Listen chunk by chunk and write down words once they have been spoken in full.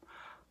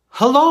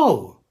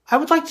Hello. I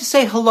would like to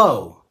say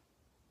hello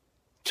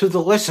to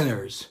the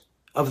listeners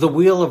of the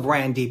Wheel of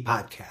Randy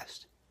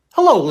podcast.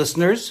 Hello,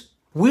 listeners.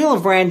 Wheel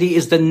of Randy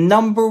is the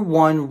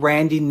 #1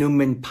 Randy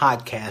Newman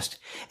podcast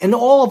in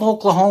all of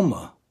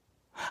Oklahoma.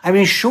 I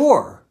mean,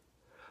 sure,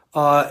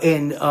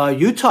 in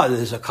Utah,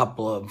 there's a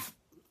couple of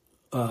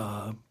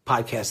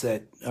podcasts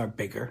that are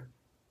bigger.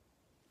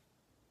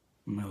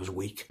 That was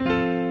weak.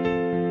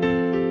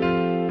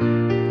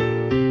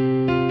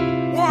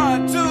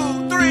 1,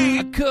 2, 3.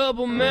 A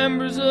couple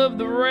members of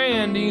the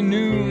Randy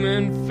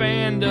Newman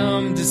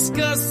fandom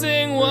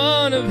discussing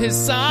one of his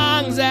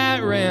songs at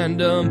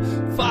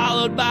random,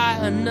 followed by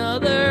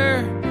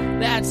another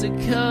that's a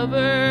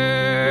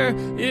cover.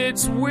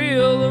 It's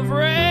Wheel of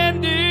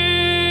Randy.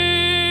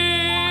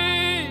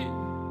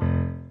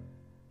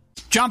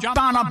 Jump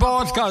on a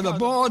board, cause the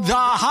boards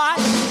are hot.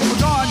 We're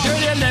going to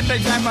the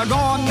Olympics and we're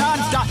going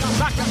non-stop.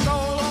 Rock and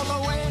roll all the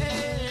way.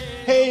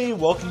 Hey,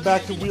 welcome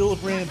back to Wheel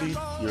of Randy,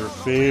 your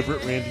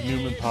favorite Randy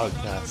Newman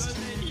podcast.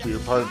 We are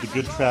part of the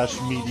Good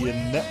Trash Media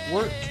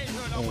Network,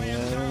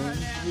 and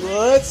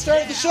let's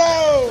start the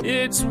show!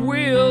 It's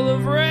Wheel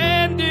of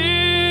Randy.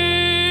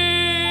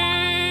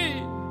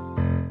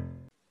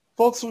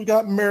 Folks, we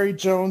got Mary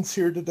Jones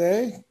here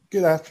today.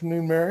 Good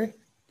afternoon, Mary.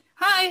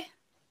 Hi.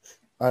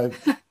 I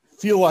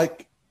feel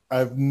like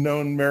I've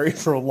known Mary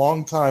for a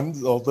long time,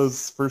 although this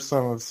is the first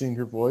time I've seen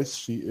her voice.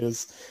 She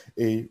is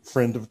a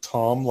friend of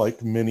Tom,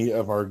 like many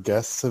of our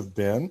guests have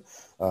been.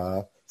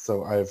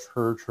 So I've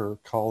heard her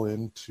call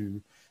in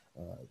to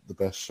The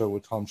Best Show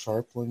with Tom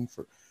Scharpling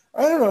for,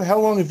 I don't know, how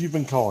long have you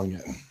been calling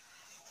in?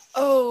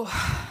 Oh,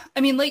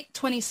 I mean, late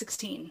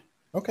 2016.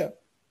 Okay.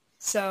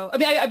 So, I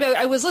mean,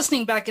 I was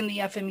listening back in the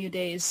FMU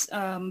days,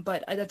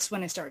 but that's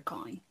when I started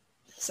calling.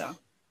 So.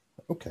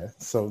 Okay.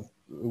 So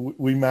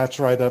we match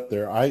right up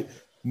there.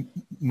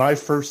 My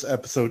first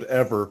episode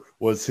ever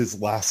was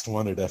his last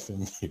one at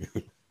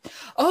FMU.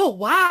 Oh,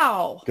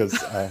 wow.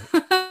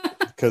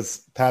 Because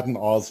Patton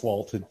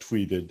Oswalt had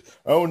tweeted,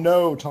 "Oh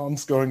no,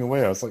 Tom's going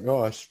away." I was like,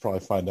 "Oh, I should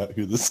probably find out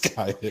who this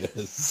guy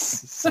is."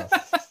 So,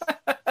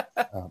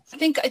 I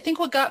think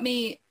what got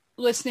me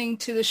listening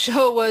to the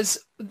show was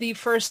the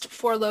first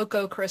Four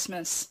Loko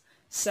Christmas.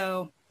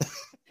 So,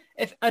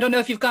 I don't know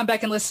if you've gone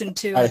back and listened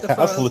to. I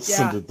have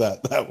listened to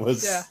that. That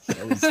was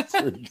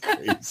pretty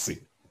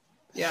crazy.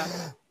 Yeah.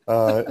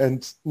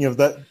 And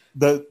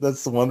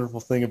that's the wonderful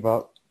thing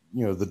about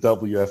the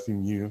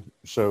WFMU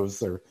shows.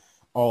 They're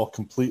all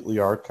completely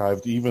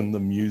archived. Even the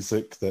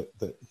music that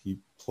he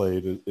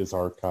played is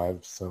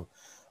archived. So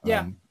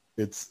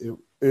it's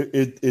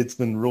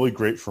been really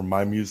great for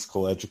my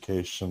musical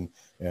education.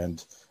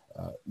 And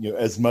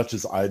as much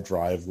as I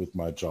drive with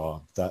my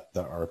job, that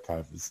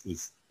archive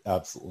is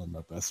absolutely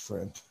my best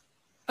friend.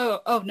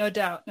 Oh, no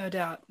doubt.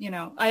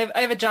 I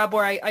have a job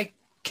where I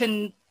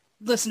can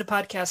listen to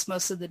podcasts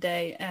most of the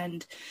day,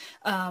 and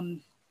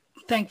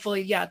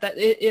thankfully, that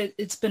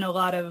it's been a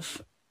lot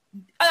of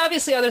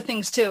obviously other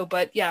things too,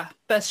 but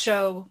Best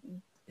Show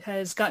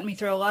has gotten me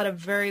through a lot of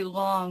very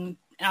long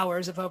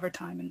hours of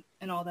overtime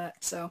and all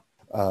that. So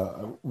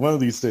one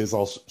of these days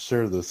I'll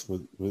share this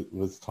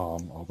with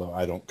Tom, although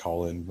I don't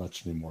call in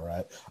much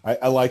anymore.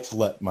 I like to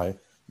let my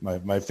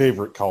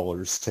favorite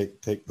callers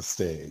take the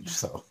stage.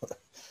 So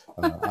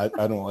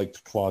I don't like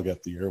to clog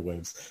up the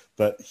airwaves,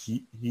 but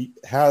he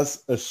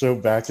has a show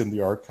back in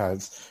the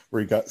archives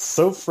where he got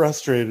so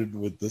frustrated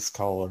with this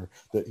caller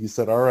that he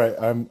said, "All right,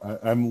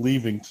 I'm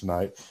leaving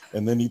tonight."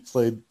 And then he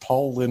played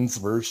Paul Lynde's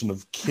version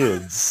of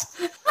Kids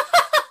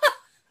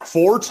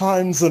 4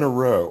 times in a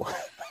row.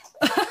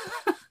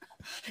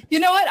 You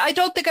know what? I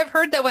don't think I've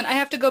heard that one. I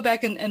have to go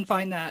back and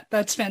find that.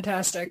 That's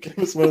fantastic. It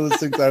was one of those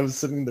things I was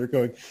sitting there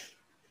going,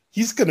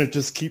 he's going to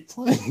just keep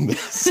playing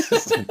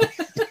this.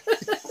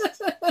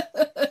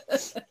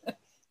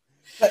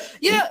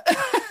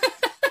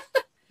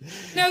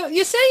 No,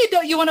 you say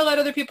you want to let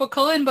other people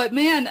call in, but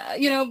man,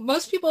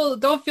 most people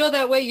don't feel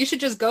that way. You should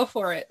just go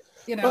for it.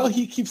 Well,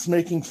 he keeps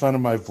making fun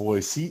of my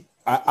voice.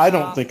 I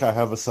don't think I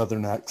have a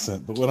Southern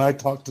accent, but when I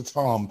talk to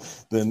Tom,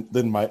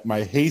 then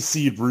my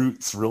hayseed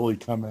roots really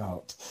come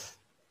out.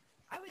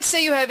 I would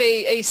say you have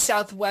a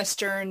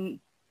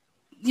Southwestern,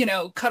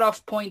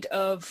 cutoff point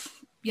of,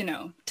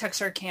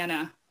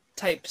 Texarkana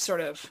type sort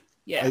of.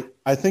 Yeah.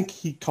 I think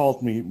he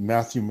called me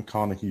Matthew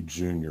McConaughey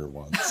Jr.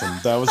 once,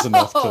 and that was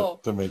enough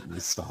to make me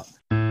stop.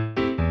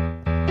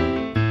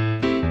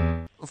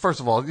 First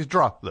of all, you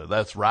dropped that.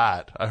 That's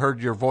right. I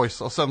heard your voice.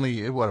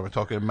 Suddenly, what am I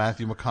talking?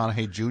 Matthew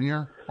McConaughey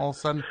Jr. all of a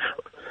sudden?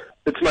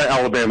 It's my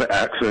Alabama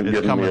accent it's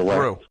getting coming me away.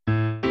 Through.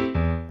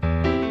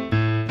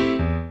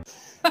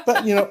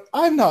 But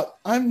I'm not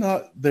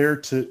there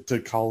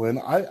to call in.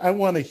 I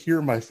want to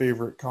hear my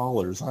favorite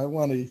callers. I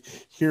want to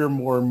hear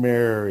more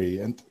Mary,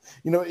 and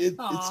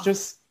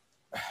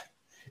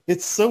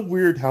it's so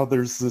weird how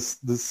there's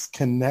this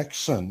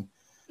connection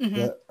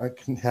that I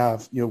can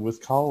have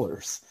with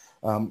callers.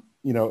 One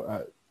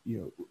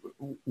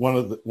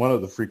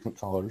of the frequent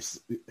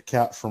callers,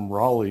 Kat from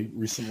Raleigh,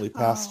 recently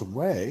passed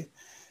away,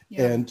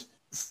 and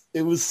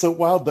it was so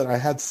wild that I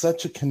had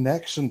such a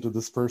connection to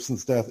this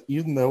person's death,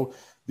 even though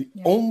the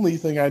only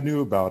thing I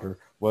knew about her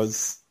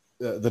was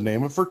the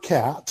name of her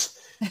cat,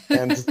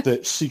 and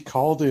that she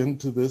called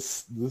into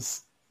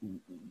this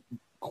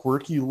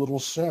quirky little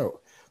show.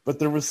 But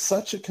there was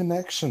such a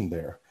connection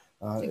there.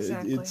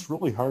 Exactly. It's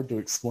really hard to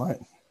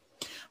explain.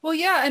 Well,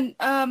 yeah,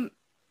 and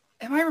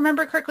if I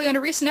remember correctly, on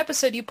a recent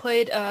episode, you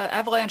played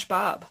Avalanche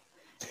Bob.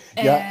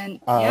 And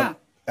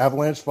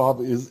Avalanche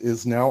Bob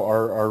is now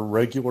our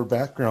regular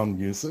background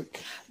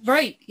music.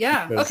 Right.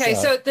 Yeah. Because, okay.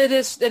 So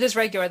it is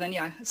regular then.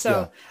 Yeah.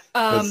 So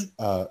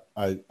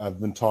I've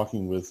been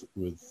talking with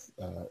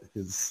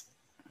his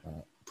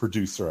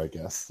producer, I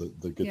guess,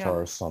 the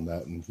guitarist on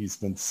that, and he's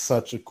been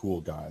such a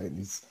cool guy, and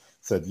he's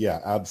said, yeah,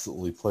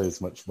 absolutely, play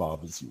as much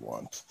Bob as you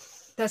want.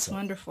 That's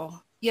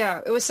wonderful. Yeah.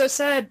 It was so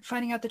sad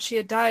finding out that she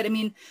had died. I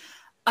mean,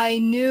 I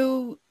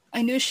knew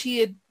she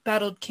had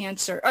battled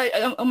cancer.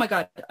 Oh my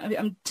God.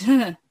 I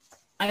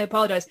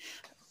apologize.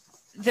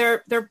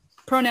 Their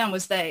pronoun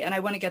was they, and I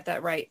want to get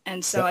that right.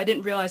 And so I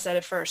didn't realize that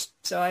at first.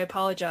 So I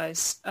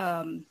apologize.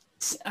 And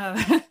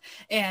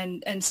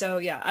so,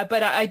 yeah,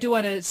 but I do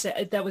want to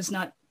say that was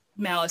not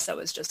malice. That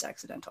was just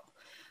accidental.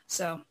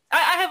 So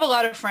I have a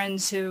lot of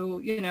friends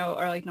who,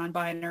 are like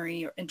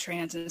non-binary and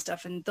trans and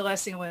stuff. And the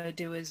last thing I want to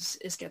do is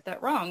get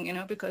that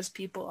wrong, because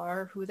people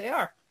are who they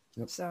are.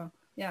 Yep. So,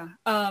 yeah.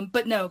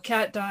 But no,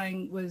 Kat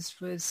dying was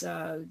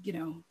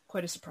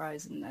quite a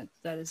surprise, and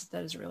that is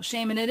a real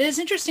shame. And it is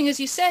interesting, as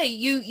you say,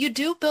 you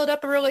do build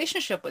up a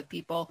relationship with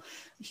people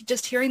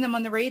just hearing them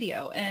on the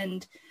radio.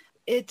 And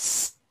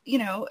it's,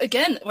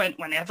 again,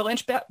 when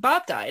Avalanche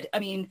Bob died, I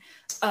mean,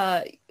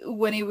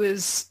 when he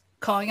was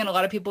calling in, a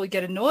lot of people would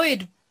get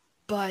annoyed,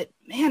 but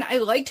man, I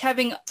liked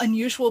having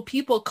unusual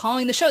people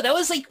calling the show. That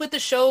was like what the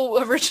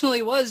show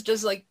originally was,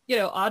 just like,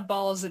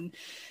 oddballs and,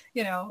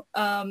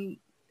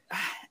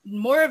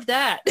 more of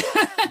that.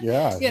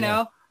 Yeah.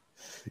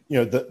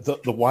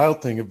 The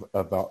wild thing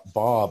about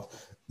Bob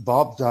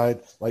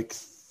died like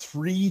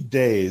 3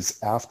 days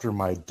after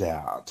my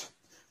dad.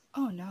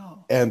 Oh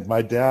no. And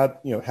my dad,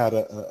 had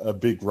a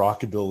big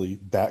rockabilly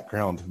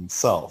background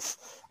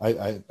himself.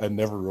 I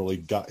never really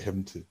got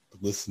him to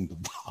listen to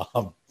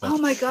Bob. Oh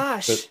my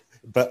gosh.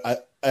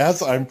 But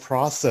as I'm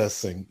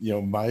processing,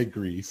 my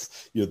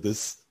grief,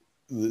 this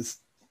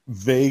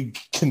vague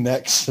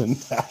connection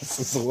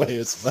passes away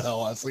as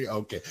well. I was like,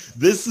 okay,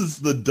 this is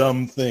the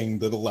dumb thing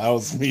that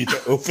allows me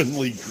to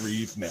openly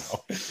grieve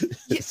now.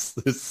 This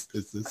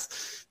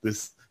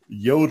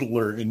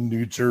yodeler in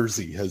New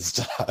Jersey has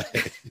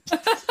died.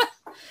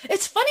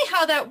 It's funny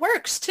how that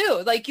works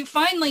too. Like you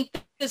find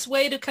like this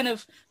way to kind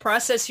of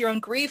process your own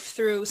grief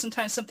through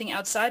sometimes something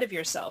outside of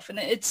yourself, and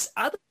it's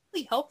oddly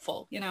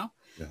helpful, Yeah.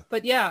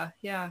 But yeah.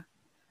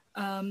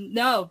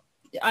 No.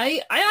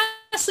 I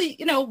honestly,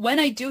 when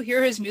I do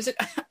hear his music,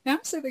 I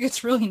honestly think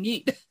it's really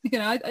neat.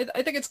 I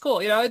think it's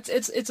cool.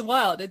 It's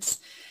wild. It's,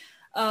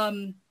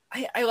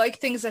 I like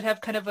things that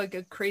have kind of like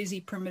a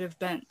crazy primitive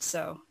bent.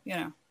 So,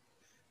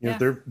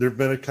 there've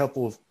been a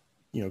couple of,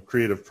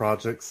 creative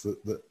projects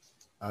that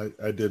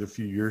I did a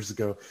few years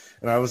ago,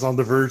 and I was on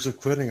the verge of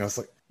quitting. I was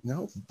like,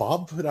 no,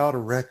 Bob put out a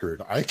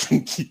record. I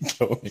can keep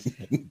going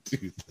and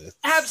do this.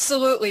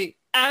 Absolutely,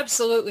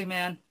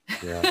 man.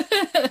 Yeah.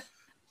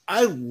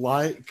 I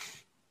like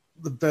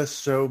the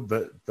best show,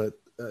 but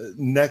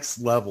next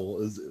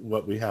level is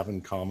what we have in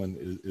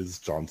common is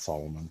John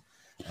Solomon.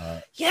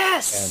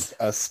 Yes,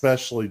 and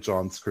especially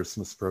John's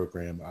Christmas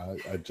program. I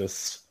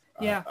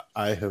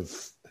have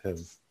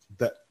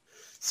that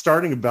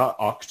starting about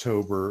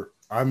October.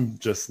 I'm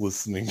just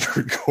listening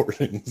to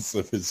recordings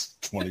of his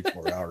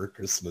 24-hour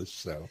Christmas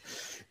show,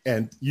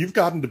 and you've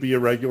gotten to be a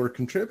regular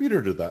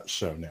contributor to that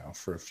show now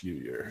for a few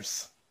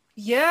years.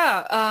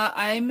 Yeah,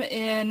 I'm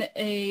in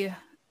a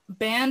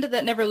band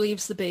that never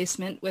leaves the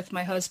basement with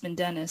my husband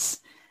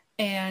Dennis,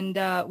 and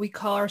we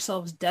call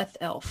ourselves Death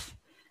Elf,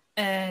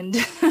 and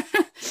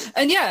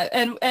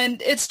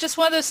and it's just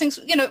one of those things.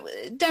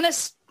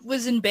 Dennis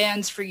was in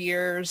bands for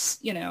years,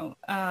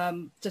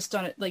 just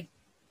on it, like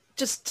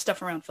just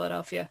stuff around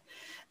Philadelphia,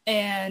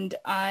 and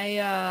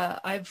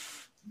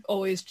I've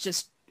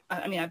always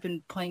I've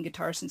been playing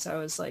guitar since I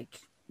was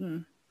like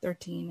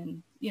 13,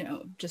 and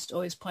just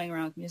always playing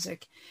around with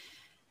music.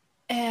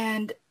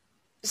 And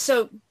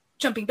so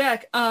jumping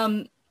back,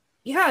 I've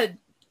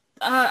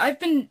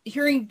been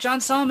hearing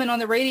John Solomon on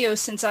the radio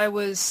since I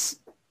was,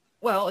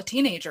 a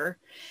teenager.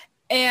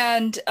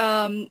 And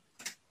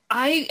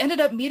I ended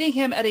up meeting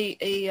him at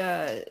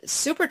a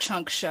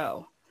Superchunk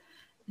show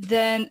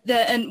and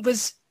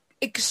was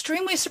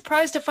extremely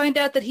surprised to find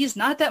out that he's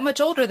not that much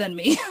older than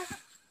me.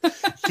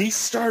 He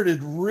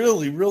started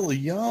really, really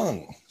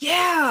young.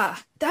 Yeah,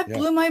 that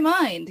blew my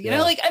mind.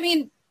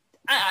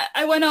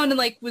 I went on and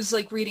was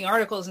reading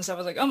articles and stuff. I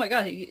was like, oh my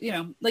God, I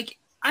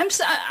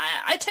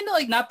tend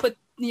to not put,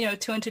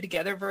 two and two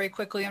together very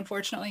quickly,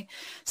 unfortunately.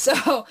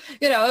 So,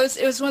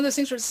 it was one of those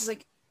things where it's just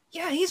like,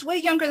 yeah, he's way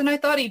younger than I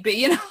thought he'd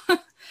be,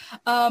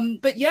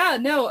 but yeah,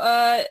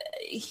 no.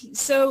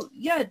 So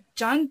yeah,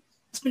 John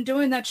been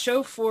doing that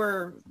show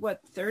for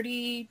what,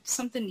 30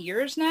 something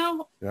years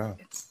now.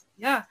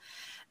 Yeah.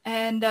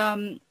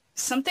 And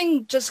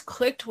something just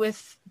clicked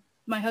with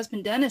my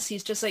husband Dennis.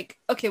 He's just like,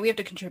 okay, we have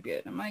to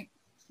contribute. I'm like,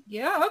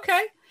 yeah,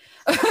 okay.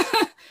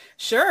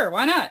 Sure,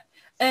 why not?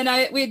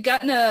 And we had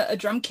gotten a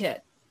drum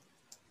kit.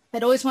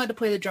 I'd always wanted to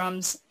play the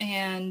drums,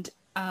 and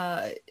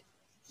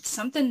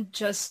something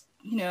just,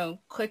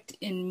 clicked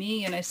in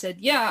me, and I said,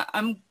 yeah,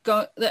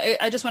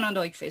 I just went onto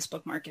like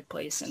Facebook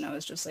Marketplace, and I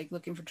was just like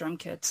looking for drum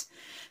kits,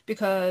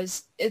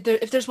 because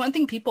if there's one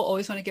thing people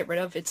always want to get rid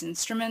of, it's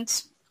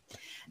instruments.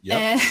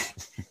 Yep.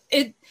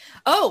 And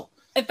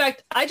in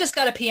fact, I just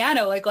got a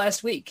piano like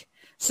last week.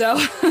 So,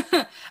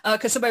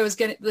 because somebody was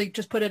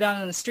just put it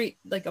out on the street,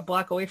 like a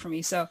block away from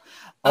me. So,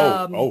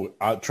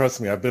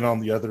 trust me, I've been on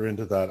the other end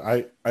of that.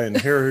 I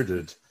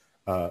inherited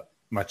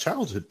my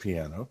childhood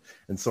piano,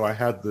 and so I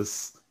had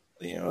this,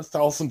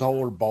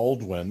 $1,000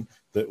 Baldwin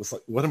that was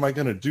like, what am I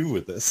going to do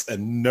with this?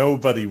 And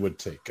nobody would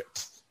take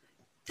it.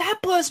 That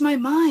blows my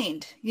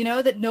mind.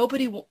 That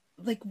nobody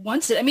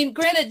wants it. I mean,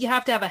 granted, you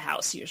have to have a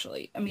house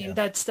usually. I mean,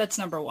 that's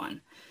number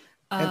one.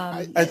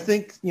 And I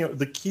think,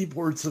 the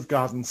keyboards have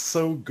gotten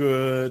so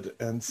good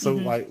and so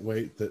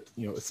lightweight that,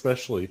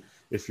 especially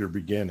if you're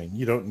beginning,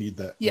 you don't need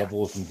that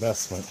level of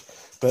investment.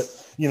 But,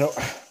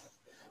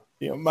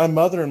 my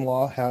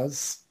mother-in-law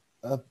has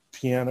a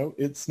piano.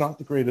 It's not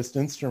the greatest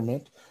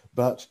instrument,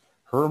 but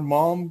her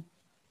mom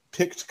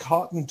picked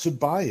cotton to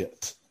buy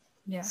it.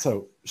 Yeah.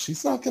 So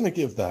she's not going to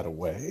give that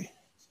away.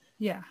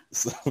 Yeah.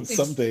 So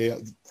someday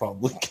it'll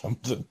probably come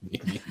to me.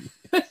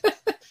 But,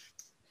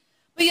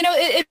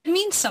 it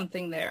means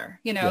something there,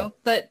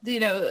 but,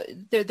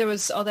 there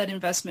was all that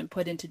investment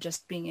put into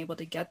just being able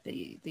to get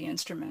the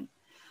instrument.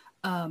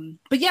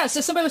 But yeah,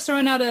 so somebody was they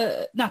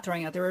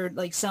were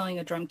like selling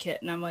a drum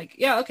kit, and I'm like,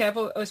 yeah, okay. I've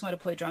always wanted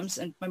to play drums,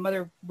 and my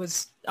mother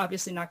was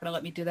obviously not going to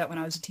let me do that when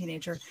I was a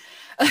teenager.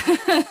 In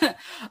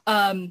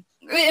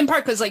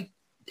part because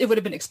it would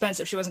have been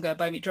expensive. She wasn't going to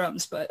buy me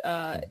drums, but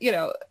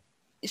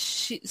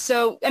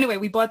so anyway,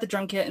 we bought the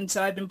drum kit, and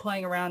so I've been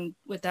playing around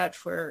with that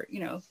for,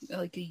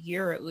 like a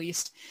year at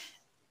least.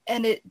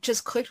 And it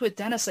just clicked with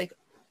Dennis,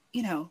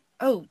 John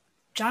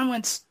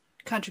wants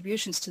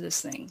contributions to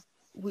this thing.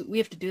 We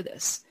have to do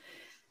this.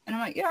 And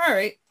I'm like, yeah, all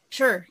right,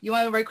 sure. You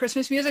want to write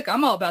Christmas music?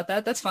 I'm all about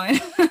that. That's fine.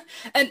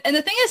 and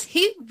the thing is,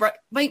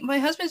 my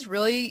husband's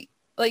really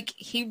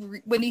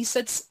when he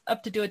sets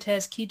up to do a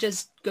task, he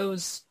just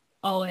goes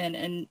all in,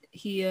 and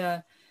he,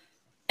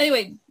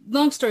 anyway,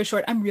 long story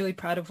short, I'm really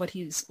proud of what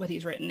he's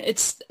written.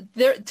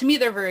 To me,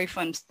 they're very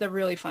fun. They're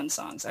really fun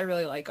songs. I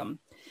really like them.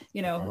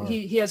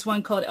 He has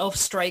one called Elf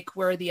Strike,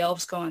 where the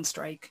elves go on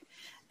strike.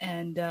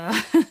 And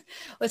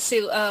let's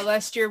see,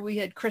 last year we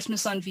had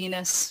Christmas on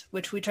Venus,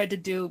 which we tried to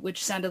do,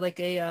 which sounded like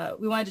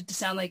we wanted it to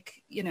sound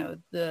like,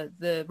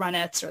 the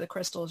Ronettes or the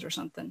Crystals or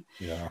something.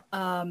 Yeah.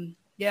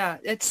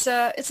 It's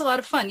a lot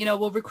of fun.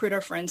 We'll recruit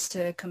our friends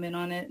to come in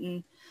on it.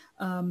 And,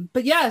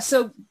 but yeah,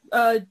 so,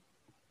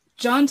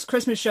 John's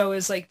Christmas show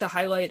is like the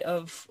highlight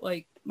of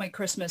my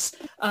Christmas,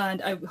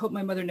 and I hope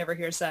my mother never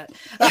hears that.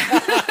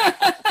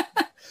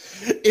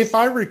 If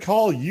I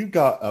recall, you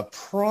got a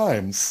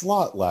prime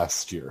slot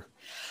last year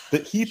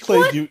that he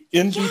played you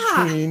in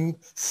between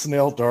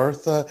Snail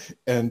Dartha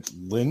and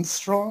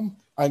Lindstrom.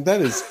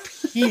 That is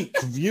peak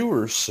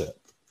viewership.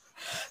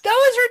 That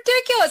was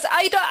ridiculous.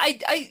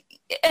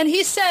 And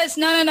he says,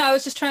 no, I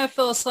was just trying to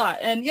fill a slot.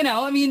 And,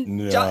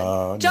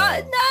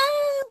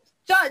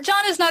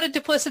 John is not a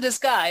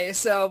duplicitous guy.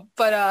 So,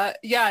 but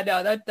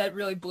that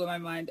really blew my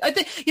mind. I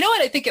think,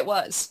 I think it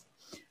was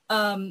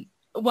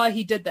why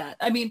he did that.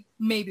 I mean,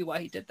 maybe why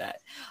he did that.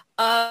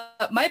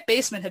 My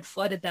basement had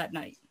flooded the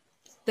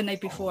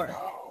night before.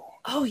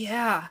 Oh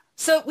yeah.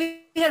 So we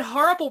had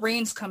horrible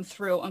rains come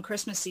through on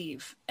Christmas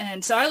Eve.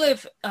 And so I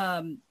live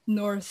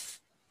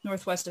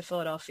northwest of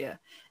Philadelphia,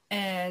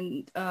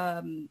 and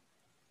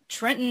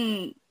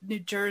Trenton, New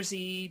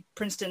Jersey,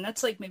 Princeton,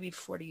 that's like maybe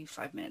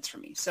 45 minutes from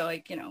me. So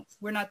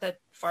we're not that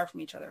far from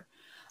each other.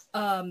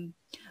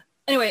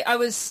 Anyway, I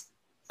was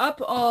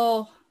up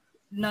all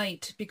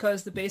night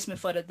because the basement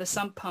flooded. The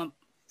sump pump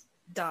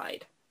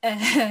died.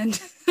 And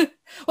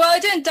well,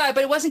 it didn't die,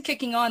 but it wasn't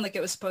kicking on like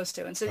it was supposed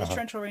to. And so these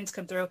torrential rains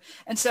come through.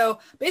 And so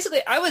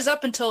basically I was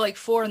up until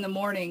 4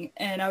 a.m,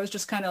 and I was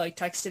just kind of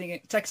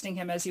texting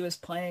him as he was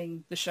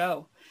playing the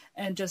show,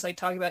 and just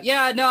talking about,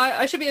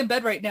 I should be in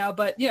bed right now,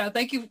 but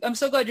thank you. I'm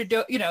so glad you're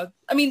doing,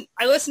 I mean,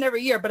 I listen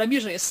every year, but I'm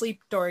usually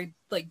asleep during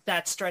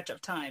that stretch of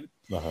time.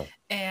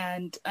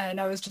 And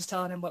I was just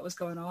telling him what was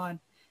going on.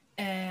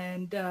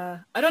 And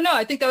I don't know.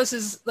 I think that was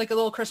his a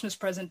little Christmas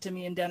present to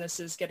me, and Dennis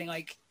is getting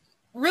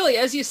really,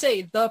 as you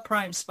say, the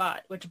prime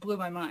spot, which blew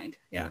my mind.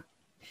 Yeah.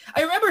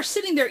 I remember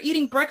sitting there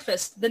eating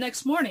breakfast the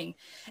next morning,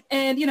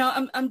 and,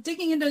 I'm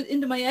digging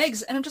into my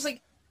eggs, and I'm just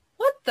like,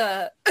 what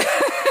the,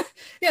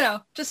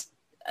 just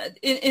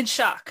in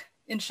shock.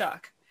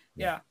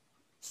 Yeah.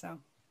 So,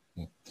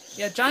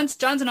 yeah, John's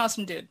an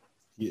awesome dude.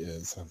 He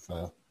is.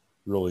 I've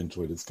really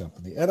enjoyed his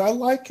company, and I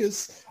like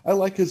his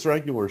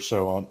regular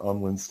show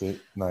on Wednesday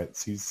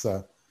nights.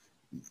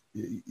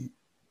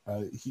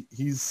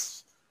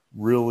 he's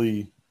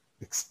really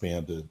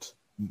expanded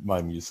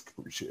my music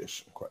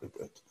appreciation quite a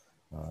bit.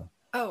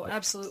 Oh,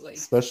 absolutely.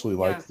 Especially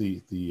like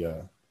the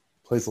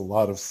plays a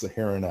lot of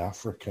Saharan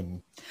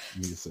African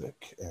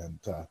music, and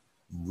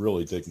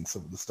really digging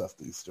some of the stuff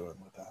that he's doing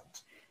with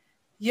that.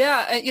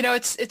 Yeah,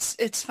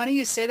 it's funny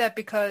you say that,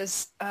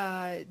 because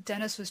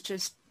Dennis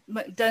is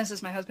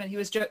my husband. He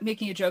was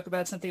making a joke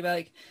about something about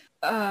like,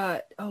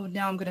 now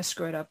I'm going to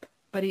screw it up.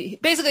 But he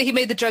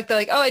made the joke that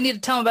like, I need to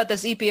tell him about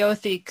this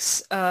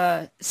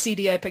Epiotheeks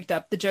CD I picked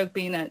up. The joke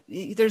being that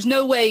there's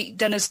no way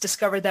Dennis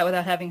discovered that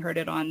without having heard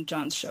it on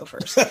John's show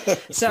first.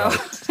 So,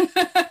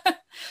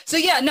 so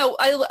yeah, no,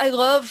 I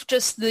love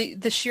just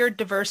the sheer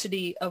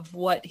diversity of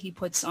what he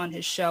puts on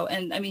his show,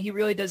 and I mean, he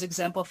really does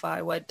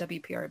exemplify what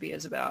WPRB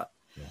is about.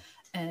 Yeah.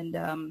 And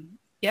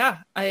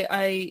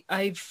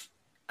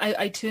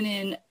I tune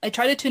in. I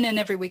try to tune in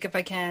every week if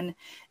I can,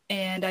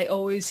 and I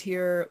always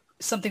hear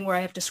something where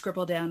I have to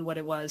scribble down what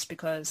it was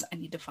because I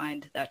need to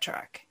find that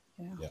track.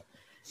 You know?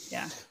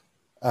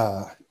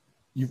 Yeah.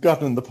 You've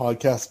gotten in the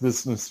podcast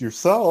business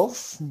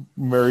yourself,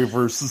 Mary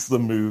versus the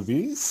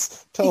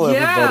Movies. Tell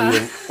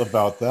everybody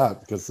about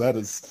that, because that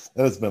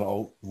has been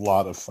a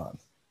lot of fun.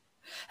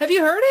 Have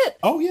you heard it?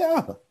 Oh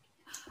yeah.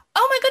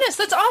 Oh my goodness,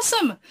 that's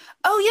awesome.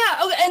 Oh yeah.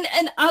 Oh,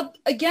 and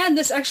again,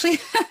 this actually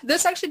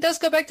does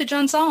go back to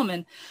John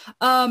Solomon,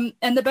 and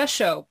The Best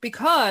Show,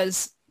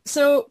 because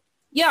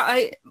yeah,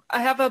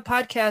 I have a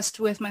podcast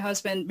with my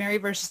husband, Mary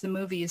versus the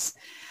Movies.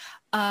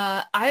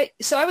 I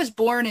was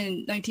born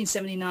in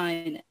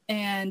 1979,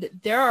 and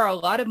there are a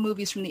lot of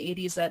movies from the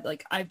 80s that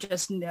like I've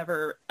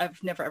never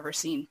ever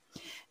seen.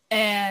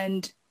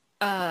 And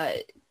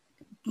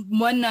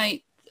one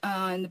night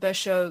in The Best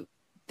Show,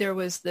 there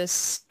was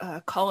this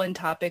call-in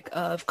topic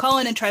of call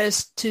in and try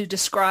to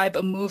describe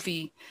a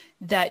movie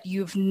that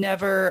you've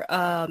never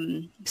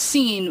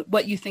seen,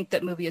 what you think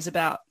that movie is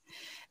about.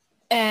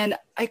 And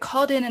I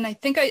called in, and I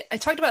think I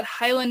talked about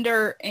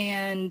Highlander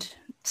and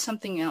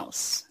something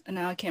else. And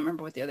now I can't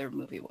remember what the other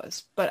movie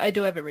was, but I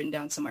do have it written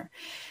down somewhere.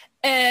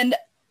 And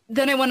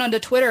then I went onto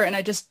Twitter, and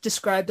I just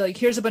described, like,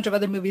 here's a bunch of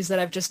other movies that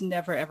I've just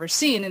never, ever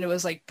seen. And it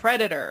was like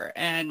Predator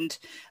and,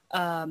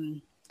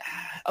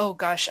 oh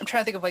gosh, I'm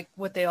trying to think of like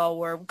what they all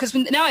were. Because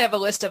now I have a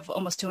list of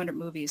almost 200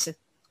 movies,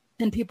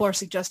 and people are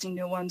suggesting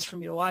new ones for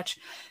me to watch.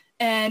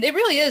 And it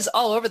really is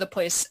all over the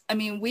place. I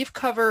mean, we've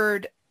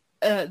covered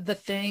The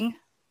Thing.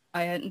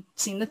 I hadn't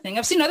seen The Thing.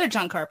 I've seen other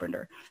John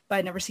Carpenter, but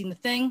I'd never seen The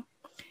Thing.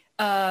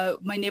 My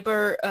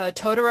Neighbor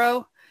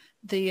Totoro,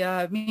 the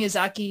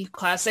Miyazaki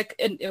classic,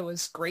 and it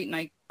was great, and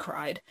I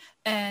cried.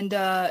 And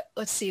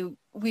let's see,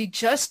 we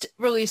just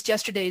released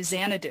yesterday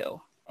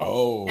Xanadu.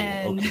 Oh,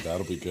 okay,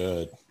 that'll be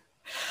good.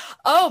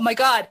 Oh my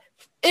God,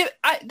 that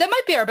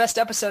might be our best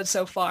episode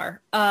so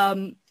far.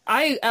 That's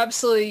one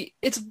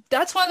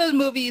of those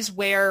movies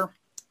where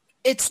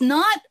it's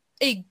not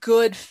a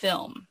good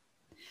film.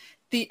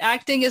 The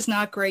acting is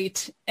not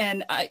great,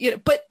 and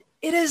but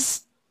it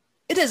is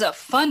a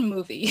fun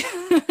movie,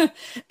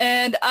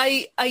 and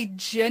I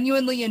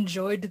genuinely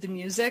enjoyed the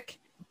music.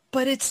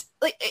 But it's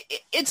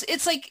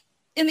like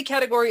in the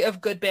category of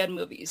good bad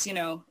movies,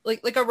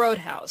 like a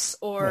Roadhouse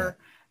or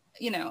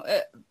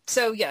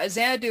So yeah,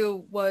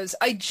 Xanadu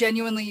I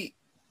genuinely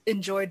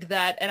enjoyed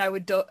that, and I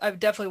would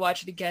definitely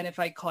watch it again if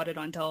I caught it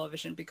on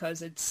television,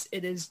 because it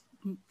is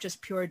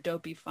just pure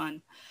dopey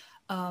fun.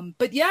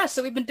 But yeah,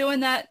 so we've been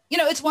doing that.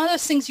 It's one of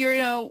those things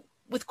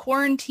with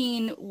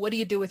quarantine, what do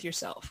you do with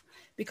yourself?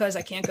 Because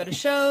I can't go to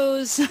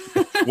shows.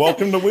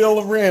 Welcome to Wheel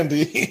of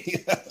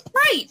Randy.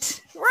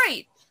 Right.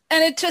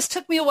 And it just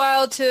took me a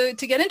while to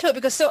get into it,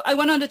 because I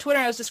went onto Twitter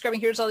and I was describing,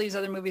 here's all these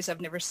other movies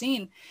I've never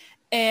seen.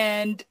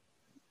 And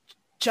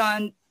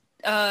John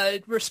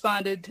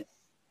responded,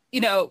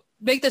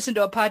 make this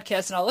into a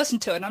podcast and I'll listen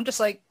to it. And I'm just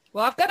like,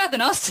 well, I've got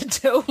nothing else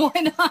to do. Why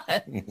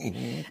not?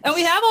 And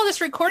we have all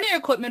this recording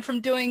equipment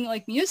from doing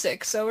like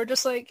music. So we're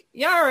just like,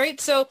 yeah, all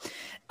right. So,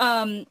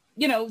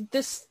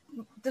 this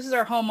is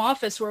our home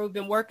office where we've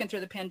been working through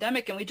the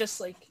pandemic. And we just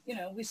like,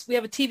 we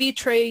have a TV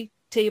tray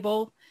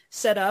table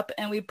set up,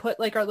 and we put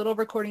like our little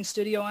recording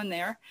studio on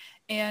there.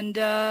 And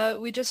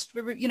we just,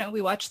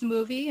 we watch the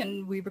movie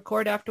and we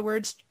record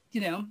afterwards,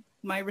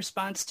 my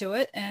response to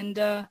it.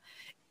 And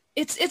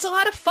it's a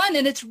lot of fun.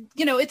 And it's,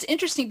 it's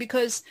interesting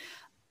because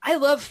I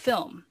love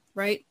film,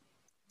 right?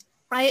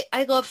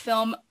 I love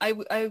film.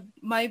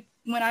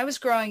 When I was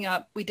growing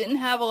up, we didn't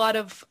have a lot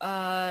of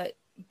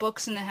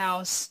books in the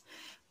house,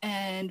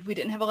 and we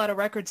didn't have a lot of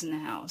records in the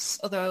house,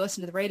 although I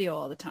listened to the radio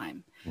all the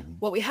time. Mm-hmm.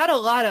 What we had a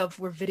lot of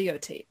were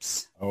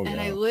videotapes. Oh, and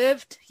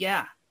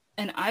yeah.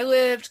 I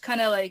lived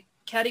kind of like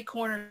catty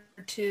corner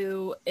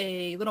to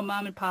a little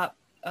mom and pop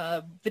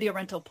video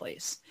rental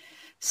place.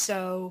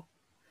 So,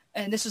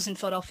 and this was in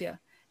Philadelphia.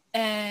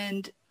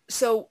 And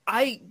so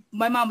my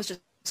mom was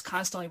just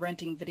constantly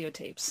renting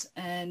videotapes,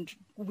 and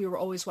we were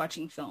always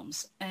watching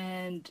films.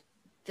 And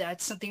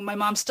that's something my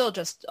mom still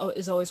just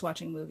is always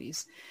watching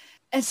movies.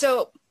 And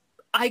so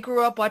I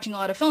grew up watching a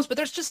lot of films, but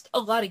there's just a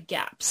lot of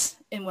gaps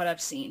in what I've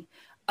seen.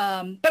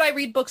 But I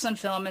read books on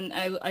film, and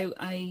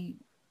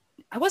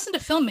I wasn't a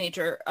film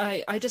major.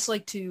 I just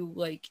like to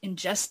like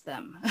ingest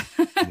them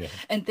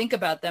and think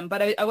about them.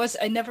 But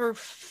I never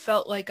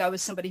felt like I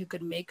was somebody who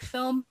could make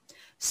film.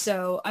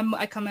 So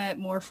I come at it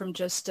more from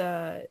just,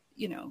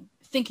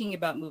 thinking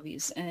about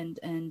movies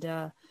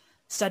and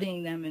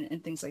studying them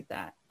and things like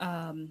that.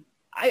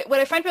 What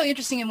I find really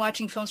interesting in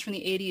watching films from the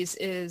 80s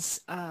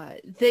is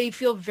they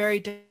feel very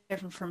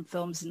different from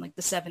films in like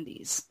the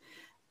 70s.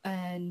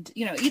 And,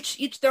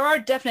 each there are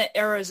definite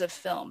eras of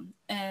film.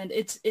 And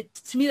it's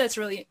to me,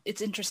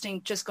 it's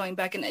interesting just going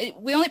back. And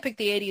we only picked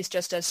the 80s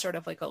just as sort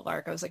of like a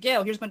lark. I was like, yeah,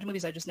 well, here's a bunch of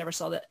movies I just never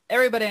saw that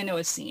everybody I know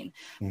has seen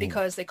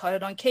because they caught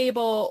it on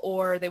cable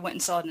or they went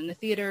and saw it in the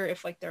theater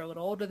if like they're a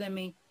little older than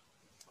me.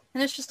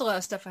 And it's just a lot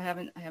of stuff I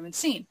haven't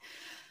seen.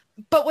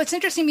 But what's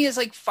interesting to me is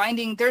like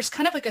finding there's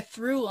kind of like a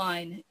through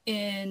line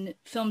in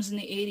films in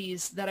the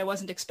 80s that I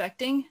wasn't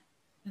expecting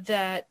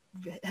that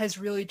has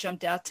really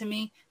jumped out to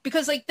me.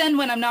 Because like then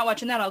when I'm not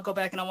watching that, I'll go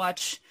back and I'll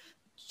watch,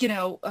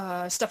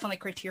 stuff on like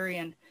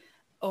Criterion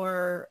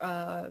or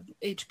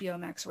HBO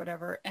Max or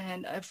whatever.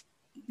 And I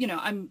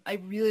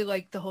really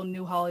like the whole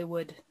New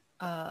Hollywood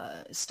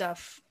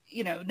stuff,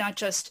 not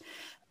just,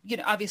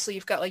 obviously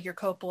you've got like your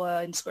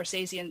Coppola and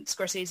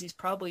Scorsese's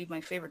probably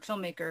my favorite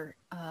filmmaker.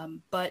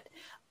 But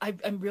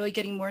I'm really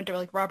getting more into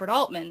like Robert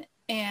Altman.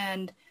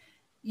 And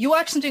you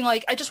watch something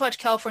like, I just watched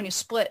California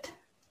Split,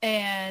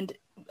 and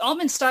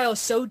Altman's style is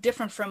so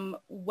different from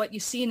what you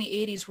see in the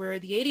 80s, where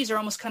the 80s are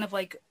almost kind of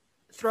like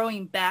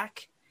throwing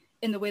back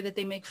in the way that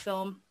they make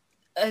film,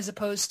 as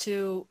opposed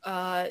to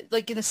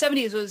like in the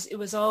 70s it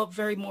was all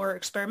very more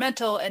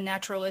experimental and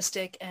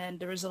naturalistic, and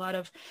there was a lot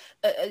of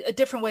a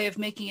different way of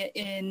making it.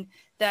 In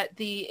that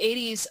the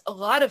 80s, a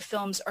lot of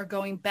films are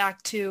going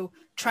back to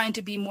trying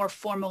to be more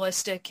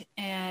formalistic,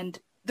 and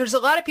there's a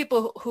lot of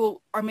people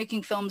who are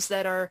making films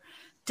that are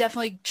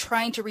definitely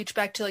trying to reach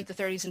back to like the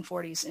 30s and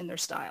 40s in their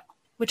style,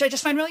 which I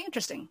just find really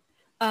interesting.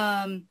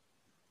 And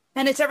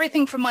it's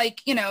everything from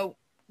like,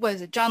 what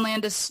is it? John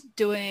Landis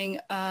doing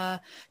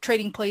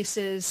Trading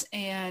Places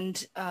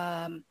and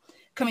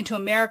Coming to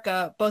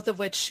America, both of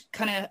which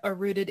kind of are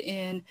rooted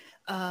in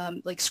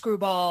like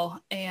Screwball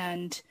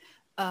and,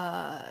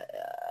 kind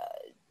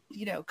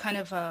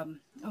of, oh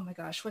my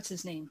gosh, what's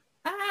his name?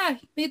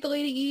 Made the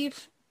Lady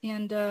Eve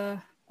and,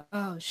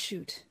 oh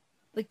shoot.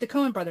 Like the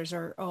Coen brothers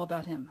are all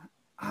about him.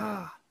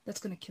 That's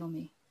going to kill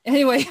me.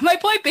 Anyway, my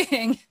point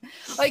being,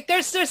 like,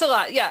 there's a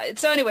lot. Yeah.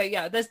 So anyway,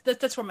 yeah,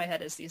 that's where my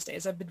head is these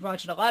days. I've been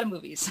watching a lot of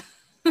movies.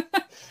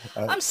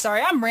 I'm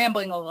sorry, I'm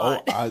rambling a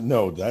lot.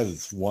 No, that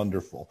is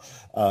wonderful.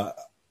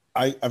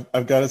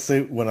 I've got to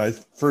say, when I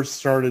first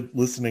started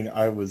listening,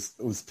 I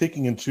was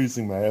picking and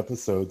choosing my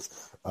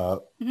episodes,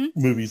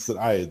 movies that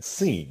I had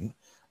seen.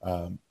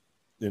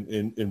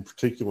 In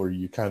particular,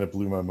 you kind of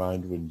blew my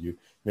mind when you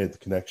made the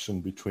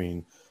connection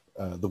between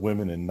the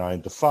women in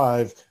 9 to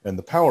 5 and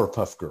the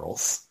Powerpuff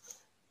Girls.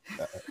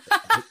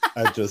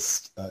 I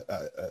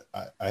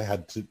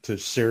had to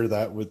share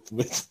that with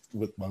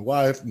my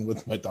wife and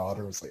with my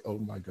daughter. I was like, oh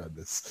my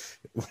goodness,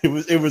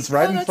 it was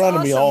right in front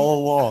of me all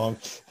along.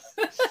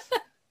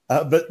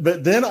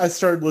 But then I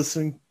started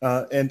listening,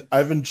 and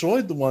I've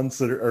enjoyed the ones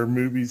that are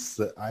movies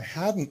that I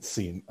hadn't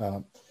seen.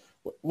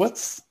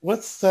 What's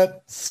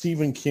that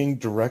Stephen King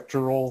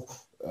directorial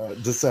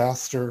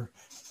disaster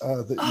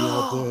that you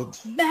all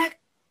did?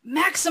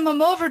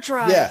 Maximum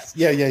Overdrive. Yes,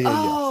 yeah.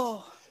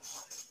 Oh,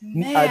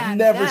 man, I've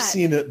never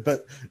seen it,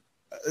 but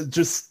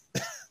just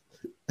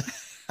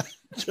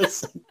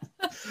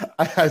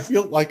I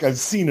feel like I've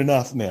seen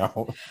enough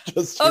now.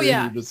 Just hearing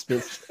your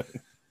description.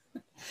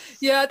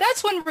 Yeah,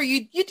 that's one where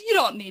you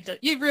don't need to.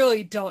 You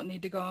really don't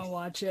need to go and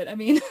watch it. I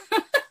mean,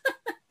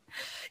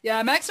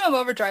 yeah, Maximum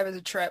Overdrive is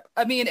a trip.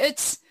 I mean,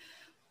 that's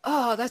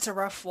a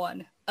rough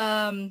one.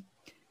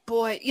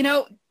 Boy,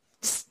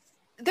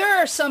 there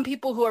are some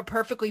people who are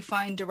perfectly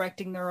fine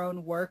directing their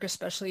own work,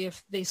 especially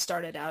if they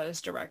started out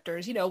as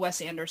directors. Wes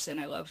Anderson,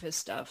 I love his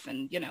stuff.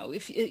 And,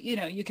 if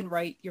you can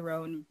write your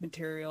own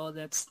material,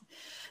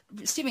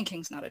 Stephen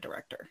King's not a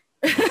director,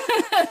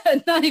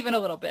 not even a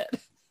little bit.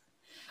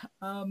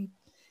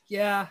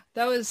 Yeah,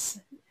 that was,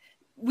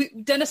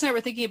 Dennis and I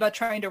were thinking about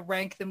trying to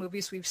rank the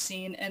movies we've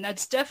seen, and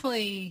that's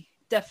definitely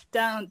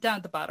down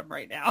at the bottom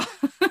right now.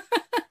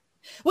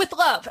 With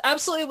love,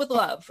 absolutely with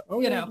love.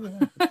 Yeah.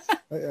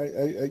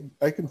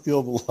 I can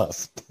feel the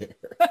love there.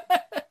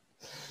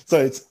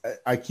 So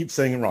I keep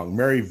saying it wrong.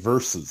 Mary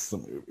versus the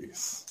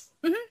movies.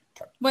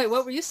 Mm-hmm. Wait,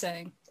 what were you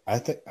saying? I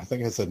think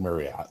I said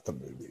Mary at the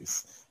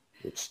movies,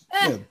 which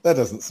that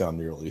doesn't sound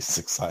nearly as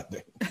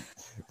exciting.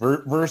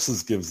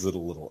 Versus gives it a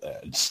little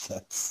edge.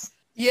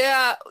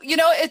 Yeah,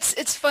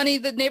 it's funny.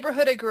 The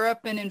neighborhood I grew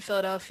up in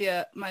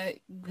Philadelphia,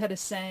 had a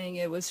saying.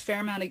 It was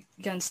Fairmount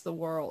against the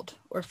world,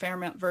 or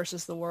Fairmount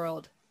versus the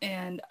world.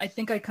 And I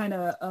think I kind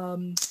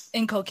of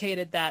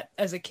inculcated that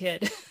as a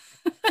kid.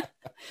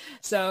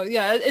 So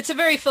yeah, it's a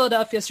very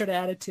Philadelphia sort of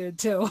attitude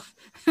too.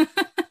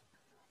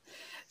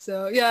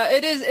 So yeah,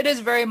 it is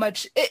very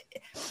much.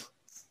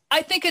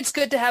 I think it's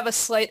good to have a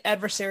slight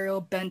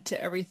adversarial bent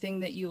to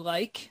everything that you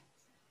like,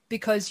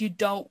 because you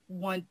don't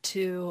want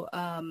to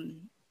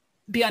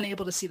be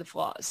unable to see the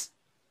flaws.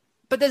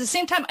 But at the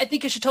same time, I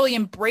think you should totally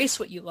embrace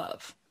what you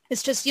love.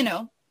 It's just,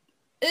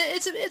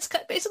 it's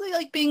basically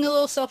like being a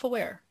little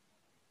self-aware,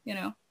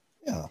 Yeah.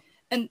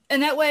 And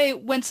that way,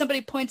 when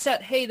somebody points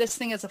out, hey, this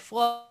thing has a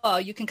flaw,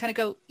 you can kind of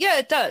go, yeah,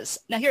 it does.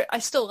 Now here, I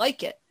still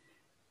like it.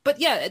 But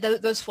yeah,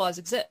 those flaws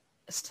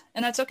exist,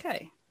 and that's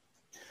okay.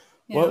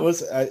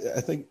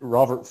 I think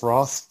Robert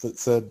Frost that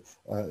said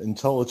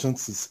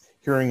intelligence is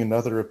hearing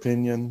another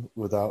opinion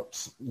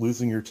without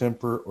losing your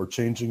temper or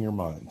changing your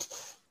mind.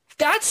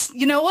 That's,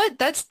 you know what?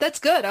 That's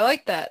good. I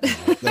like that.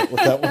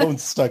 that one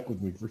stuck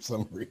with me for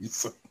some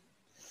reason.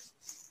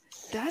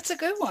 That's a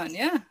good one.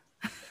 Yeah.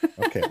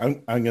 Okay,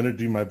 I'm going to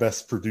do my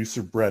best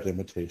producer Brett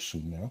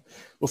imitation now.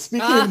 Well,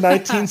 speaking of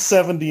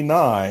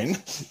 1979,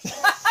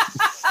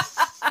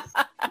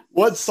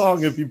 what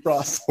song have you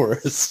brought for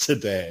us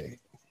today?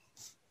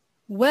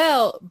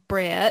 Well,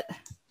 Brett,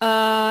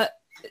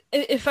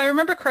 if I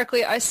remember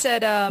correctly, I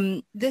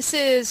said this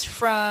is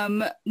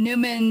from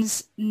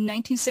Newman's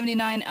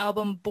 1979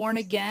 album Born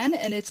Again,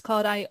 and it's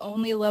called I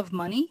Only Love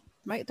Money.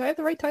 Right? Do I have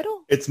the right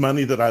title? It's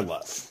Money That I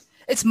Love.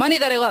 It's Money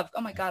That I Love.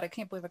 Oh my God, I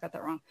can't believe I got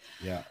that wrong.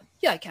 Yeah.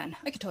 Yeah, I can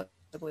totally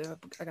believe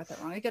I got that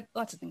wrong. I get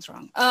lots of things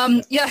wrong.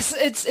 Yes,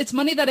 it's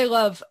Money That I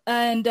Love.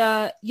 And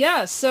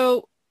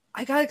so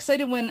I got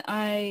excited when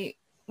I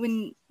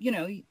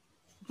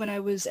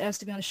was asked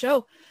to be on the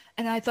show,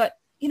 and I thought,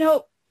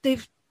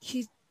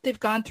 they've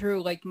gone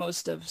through like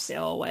most of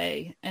Sail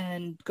Away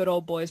and Good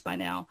Old Boys by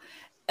now,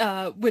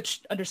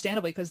 which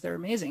understandably, because they're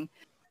amazing.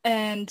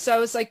 And so I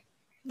was like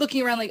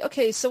looking around like,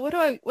 okay, so what do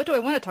I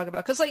want to talk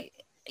about? Because like,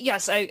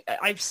 yes,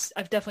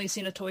 I've definitely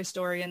seen a Toy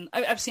Story, and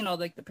I've seen all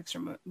like the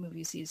Pixar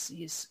movies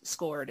he's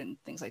scored and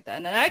things like that.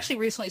 And I actually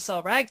recently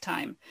saw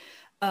Ragtime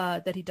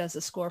that he does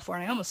the score for,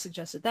 and I almost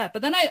suggested that.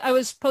 But then I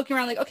was poking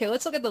around like, okay,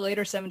 let's look at the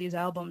later 70s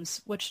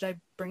albums. What should I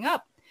bring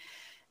up?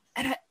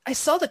 And I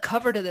saw the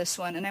cover to this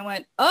one, and I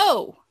went,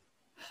 oh,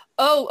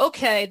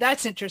 okay,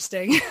 that's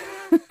interesting.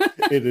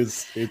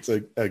 It's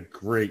a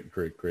great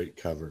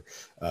cover.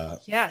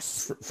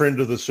 Yes. Friend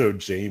of the show,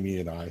 Jamie,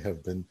 and I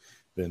have been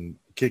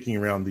kicking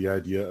around the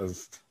idea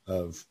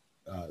of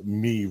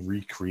me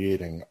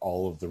recreating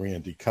all of the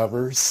Randy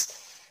covers.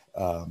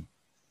 I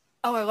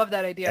love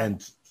that idea.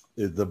 And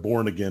the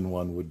Born Again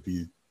one would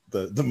be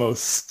the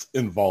most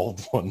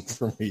involved one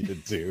for me to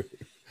do.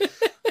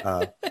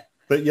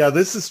 But yeah,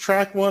 this is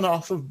track 1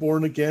 off of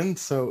Born Again,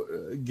 so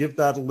give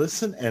that a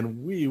listen,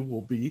 and we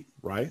will be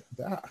right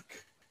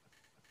back.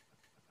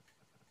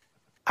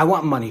 I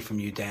want money from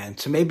you, Dan,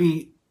 so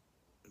maybe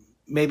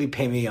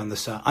pay me on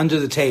this under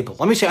the table.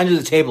 Let me say under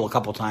the table a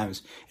couple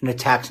times in a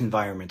tax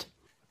environment.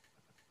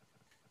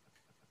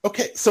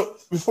 Okay, so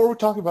before we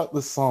talk about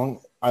this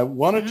song, I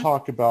want to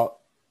talk about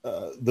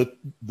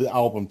the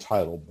album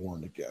title,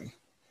 Born Again.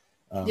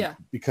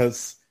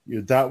 Because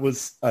that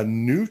was a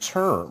new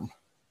term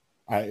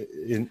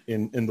in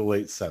the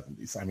late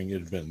 70s. I mean, it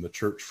had been in the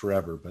church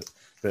forever, but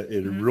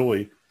it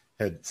really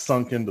had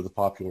sunk into the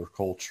popular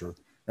culture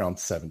around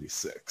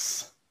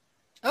 76.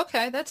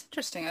 Okay, that's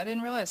interesting. I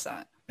didn't realize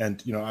that.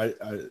 And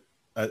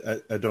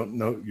I don't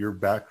know your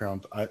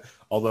background.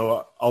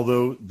 Although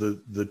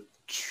the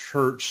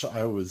church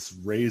I was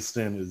raised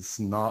in is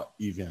not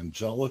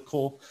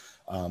evangelical,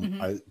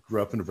 I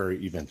grew up in a very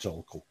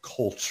evangelical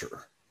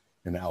culture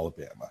in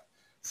Alabama.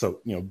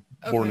 So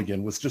Born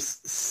Again was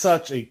just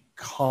such a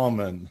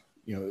common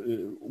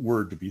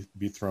word to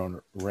be thrown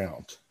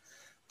around.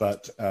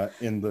 But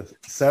in the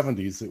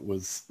 70s, it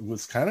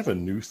was kind of a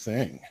new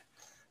thing.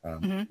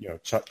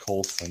 Chuck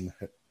Colson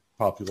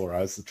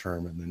popularized the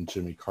term, and then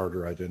Jimmy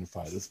Carter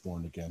identified as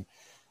Born Again,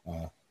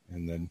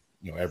 and then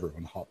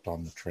everyone hopped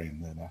on the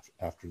train then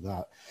after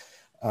that.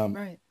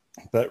 Right.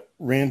 But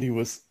Randy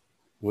was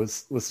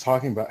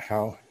talking about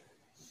how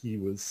he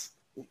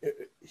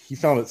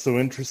found it so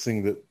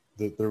interesting that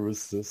there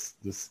was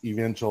this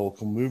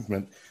evangelical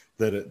movement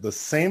that at the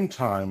same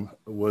time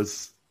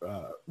was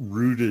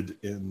rooted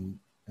in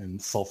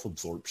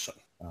self-absorption.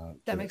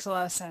 That makes a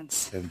lot of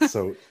sense. And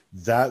so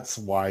that's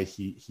why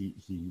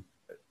he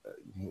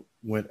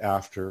went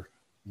after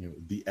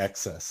the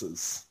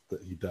excesses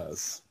that he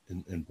does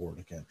in Born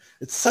Again.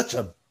 It's such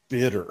a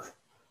bitter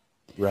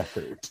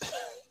record.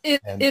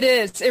 It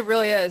is. It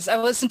really is. I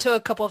listened to it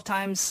a couple of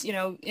times,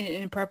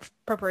 in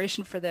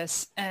preparation for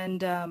this,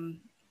 and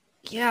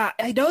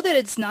I know that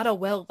it's not a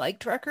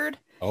well-liked record.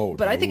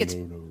 But I think it's.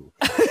 No.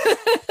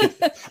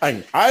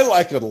 I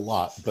like it a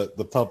lot, but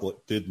the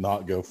public did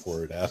not go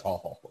for it at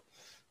all.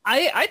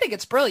 I think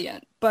it's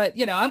brilliant, but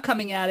I'm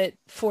coming at it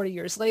 40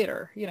 years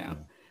later.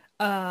 No,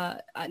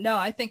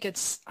 I think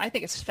it's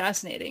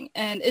fascinating,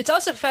 and it's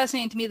also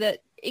fascinating to me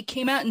that it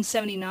came out in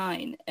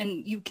 '79,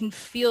 and you can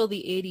feel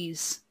the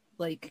 '80s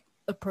like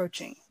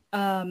approaching.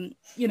 As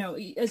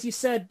you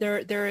said,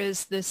 there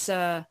is this.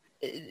 I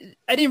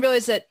didn't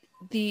realize that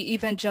the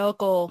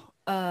evangelical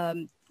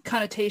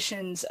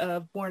connotations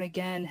of Born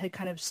Again had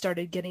kind of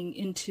started getting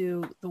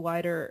into the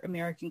wider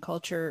American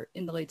culture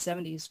in the late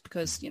 70s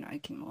because, I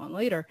came along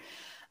later.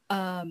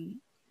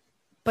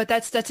 But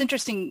that's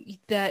interesting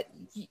that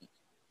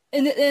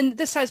and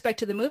this ties back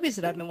to the movies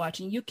that I've been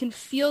watching. You can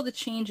feel the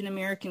change in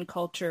American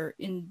culture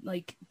in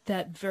like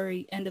that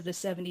very end of the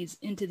 70s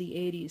into the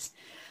 80s.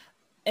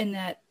 And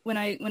that when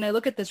I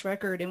look at this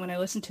record and when I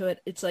listen to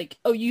it, it's like,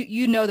 oh,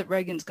 you know that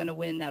Reagan's going to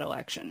win that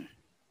election,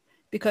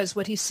 because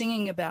what he's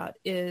singing about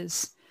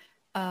is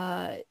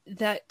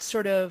that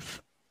sort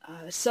of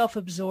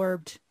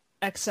self-absorbed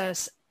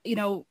excess. You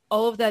know,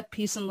 all of that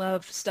peace and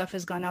love stuff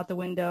has gone out the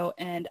window,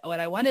 and what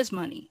I want is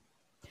money.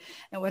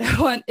 And what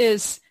I want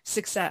is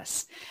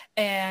success.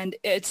 And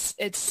it's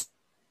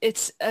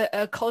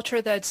a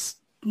culture that's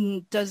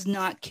does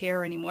not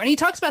care anymore. And he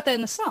talks about that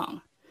in the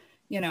song,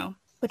 you know,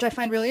 which I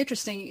find really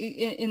interesting.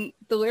 In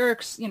the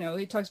lyrics, you know,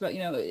 he talks about, you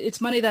know, it's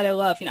money that I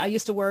love. You know, I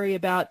used to worry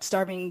about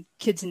starving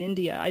kids in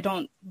India. I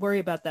don't worry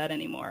about that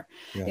anymore.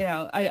 Yeah. You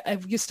know, I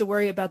used to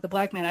worry about the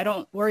black man. I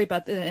don't worry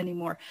about that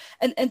anymore.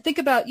 And think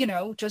about, you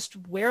know, just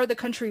where the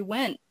country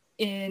went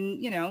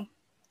in, you know,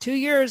 2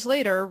 years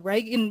later.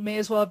 Reagan may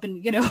as well have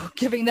been, you know,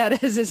 giving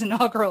that as his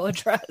inaugural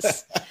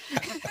address,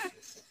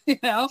 you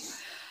know?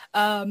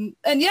 And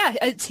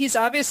yeah, he's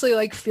obviously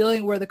like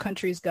feeling where the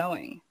country's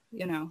going,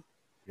 you know?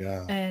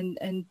 Yeah.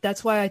 And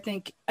that's why I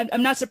think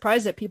I'm not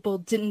surprised that people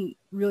didn't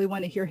really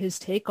want to hear his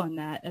take on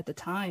that at the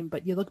time.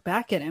 But you look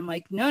back at him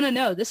like,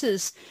 no, this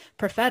is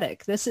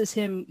prophetic. This is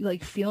him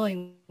like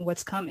feeling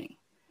what's coming.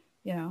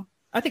 You know,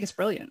 I think it's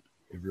brilliant.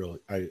 It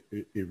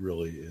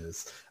really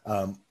is.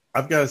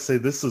 I've got to say,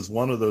 this is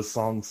one of those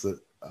songs that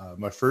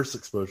my first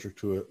exposure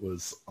to it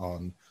was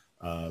on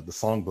the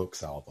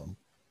Songbooks album,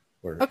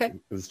 where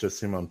it was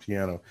just him on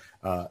piano.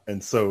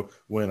 And so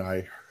when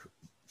I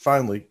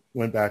finally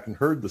went back and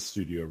heard the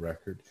studio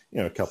record, you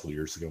know, a couple of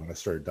years ago when I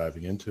started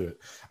diving into it,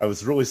 I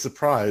was really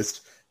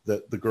surprised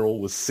that the girl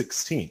was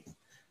 16,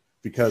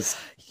 because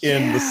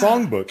in the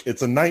songbook,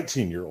 it's a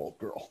 19-year-old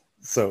girl.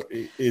 So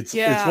it's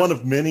one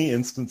of many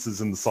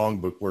instances in the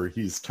songbook where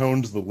he's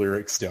toned the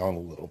lyrics down a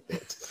little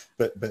bit,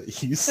 but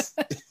he's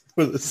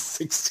with a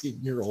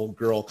 16-year-old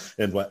girl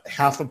and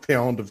half a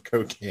pound of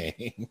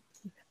cocaine.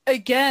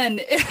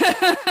 Again,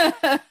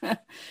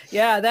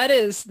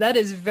 that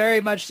is very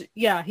much,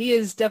 he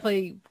is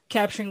definitely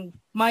capturing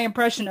my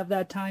impression of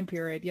that time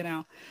period, you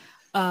know.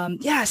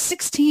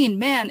 16,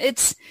 man,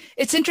 it's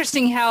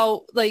interesting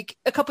how like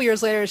a couple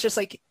years later it's just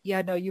like,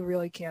 no, you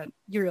really can't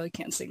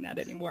sing that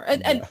anymore,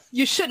 and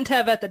you shouldn't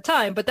have at the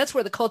time, but that's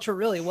where the culture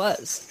really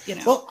was, you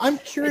know. Well, I'm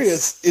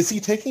curious, is he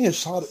taking a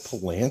shot at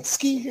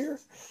Polanski here?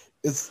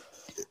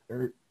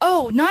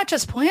 Not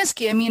just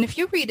Polanski. I mean, if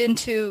you read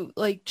into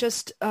like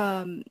just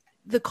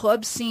the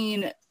club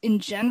scene in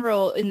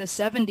general in the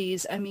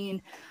 70s, I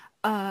mean,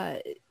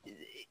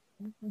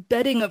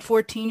 betting a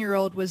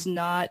 14-year-old was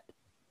not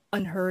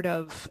unheard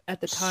of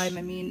at the time.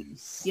 I mean,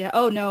 it's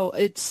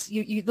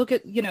you look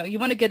at, you know, you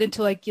want to get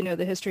into like, you know,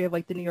 the history of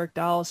like the New York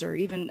Dolls, or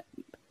even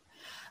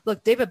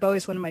look, David Bowie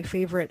is one of my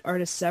favorite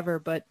artists ever,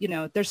 but you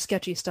know, there's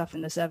sketchy stuff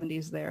in the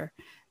 70s there.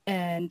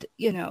 And,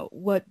 you know,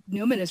 what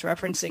Newman is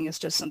referencing is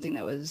just something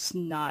that was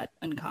not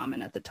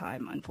uncommon at the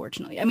time,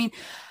 unfortunately. I mean,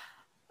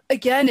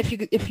 again, if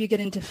you get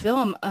into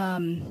film,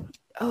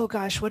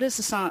 what is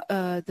the song?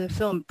 The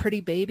film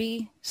Pretty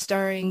Baby,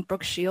 starring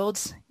Brooke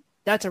Shields.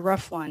 That's a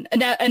rough one,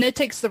 and it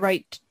takes the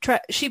right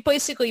track. She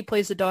basically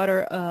plays the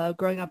daughter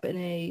growing up in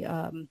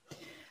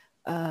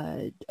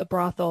a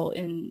brothel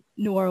in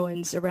New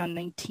Orleans around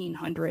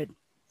 1900.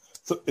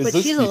 So is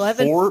this she's before?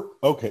 11.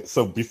 Okay,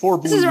 so before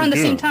Blue This is around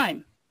Lagoon. The same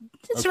time.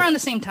 It's around the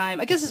same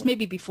time. I guess it's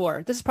maybe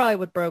before. This is probably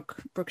what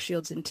broke Brooke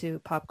Shields into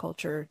pop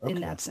culture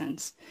in that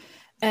sense.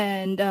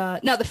 And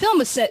now the film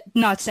is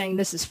not saying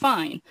this is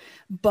fine,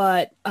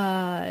 but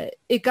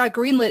it got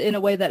greenlit in a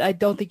way that I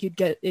don't think you'd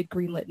get it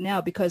greenlit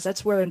now, because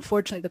that's where,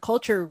 unfortunately, the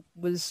culture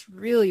was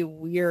really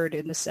weird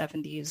in the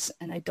 70s.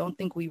 And I don't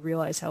think we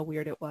realize how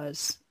weird it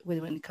was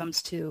when it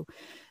comes to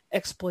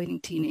exploiting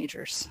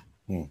teenagers.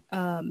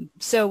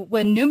 So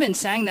when Newman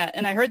sang that,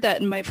 and I heard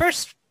that, and my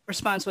first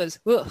response was,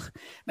 ugh.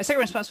 My second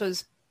response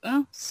was,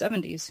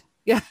 70s.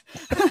 Yeah.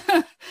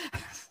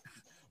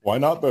 Why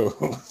not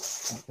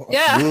both?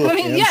 Yeah, I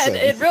mean,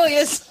 it really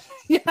is.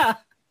 Yeah,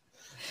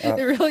 it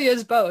really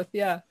is both.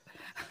 Yeah.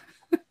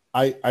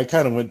 I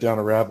kind of went down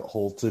a rabbit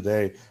hole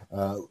today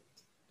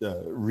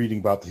reading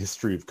about the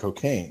history of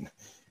cocaine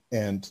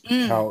and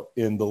how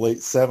in the late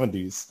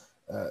 70s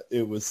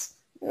it was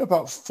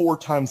about 4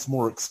 times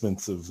more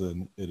expensive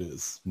than it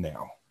is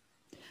now.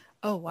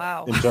 Oh,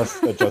 wow. And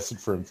just adjusted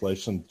for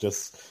inflation,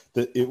 just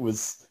that it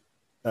was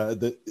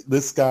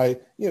this guy,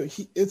 you know,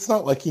 it's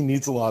not like he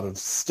needs a lot of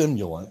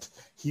stimulant.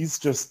 He's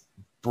just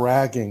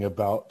bragging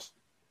about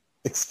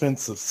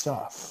expensive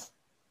stuff.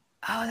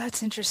 Oh,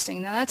 that's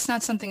interesting. Now, that's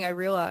not something I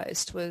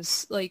realized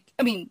was like,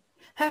 I mean,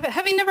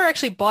 having never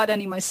actually bought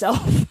any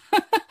myself,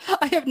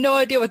 I have no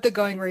idea what the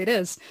going rate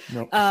is.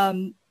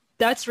 Nope.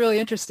 That's really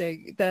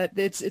interesting that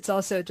it's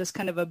also just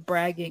kind of a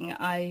bragging.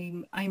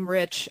 I'm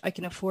rich. I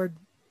can afford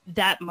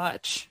that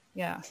much.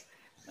 Yeah.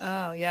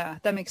 Oh, yeah.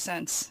 That makes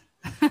sense.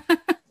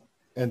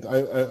 And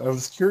I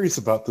was curious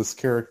about this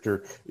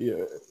character.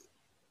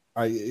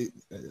 I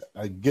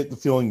get the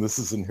feeling this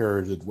is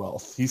inherited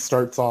wealth. He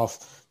starts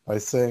off by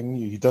saying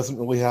he doesn't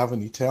really have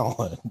any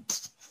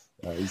talent.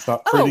 He's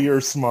not pretty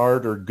or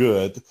smart or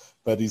good,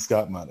 but he's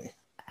got money.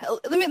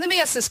 Let me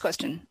ask this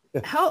question.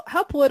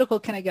 How political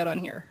can I get on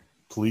here?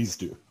 Please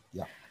do.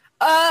 Yeah.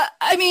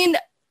 I mean,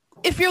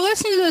 if you're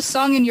listening to this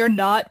song and you're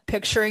not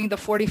picturing the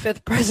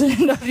 45th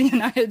president of the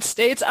United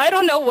States, I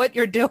don't know what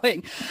you're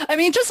doing. I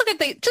mean, just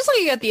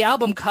looking at the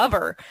album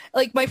cover,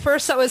 like my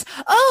first thought was,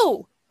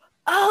 oh,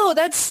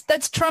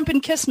 that's Trump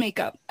and Kiss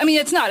makeup. I mean,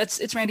 it's not.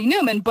 It's Randy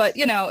Newman, but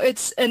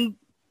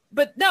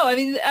but no. I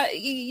mean,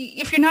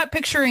 if you're not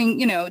picturing,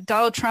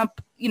 Donald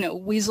Trump,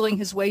 weaseling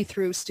his way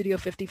through Studio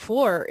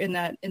 54 in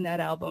that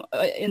album,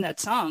 in that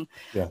song.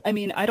 Yeah. I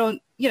mean, I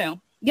don't,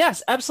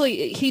 yes,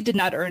 absolutely. He did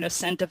not earn a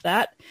cent of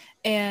that.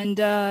 And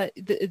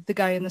the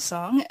guy in the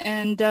song.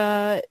 And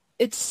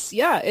it's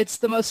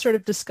the most sort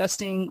of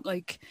disgusting,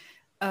 like,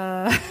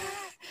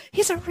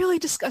 he's a really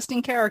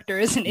disgusting character,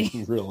 isn't he?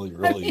 He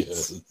really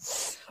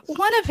is.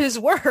 One of his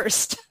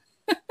worst.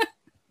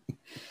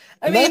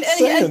 That's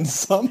saying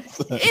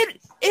something.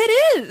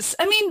 It is.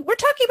 I mean, we're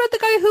talking about the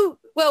guy who,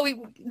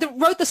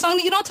 wrote the song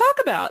that you don't talk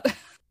about.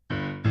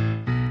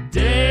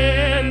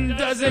 Dan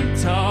doesn't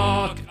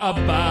talk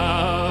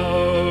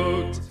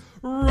about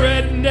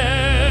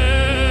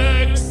rednecks.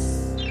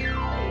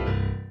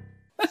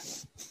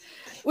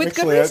 With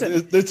Actually, good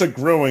reason. It's a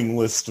growing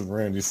list of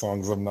Randy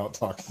songs I'm not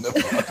talking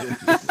about.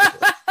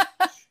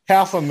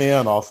 Half a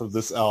Man off of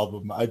this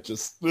album. I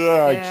just,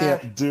 I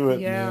can't do it,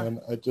 man.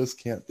 I just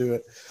can't do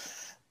it.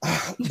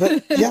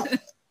 But yeah,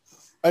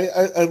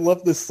 I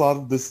love this thought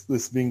of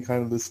this being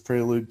kind of this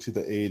prelude to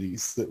the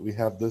 80s, that we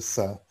have this,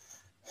 that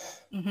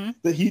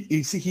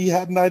he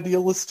had an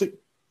idealistic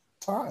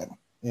time,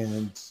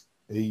 and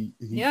he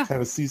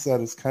kind of sees that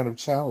as kind of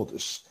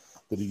childish,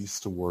 that he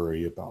used to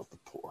worry about the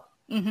poor.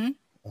 Mm-hmm.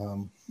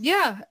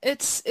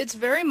 It's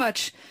very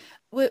much,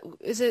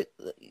 is it,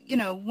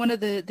 one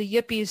of the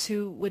yippies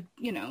who would,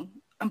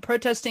 I'm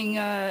protesting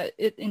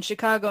it in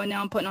Chicago and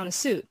now I'm putting on a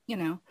suit,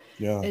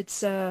 Yeah.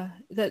 It's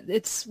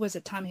was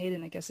it Tom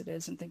Hayden, I guess it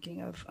is, I'm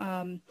thinking of.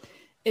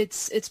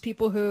 It's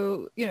people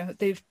who,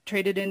 they've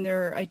traded in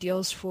their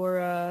ideals for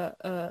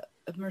a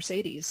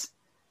Mercedes,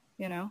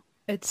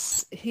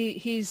 It's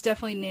he's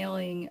definitely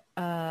nailing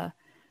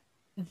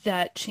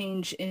that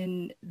change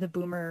in the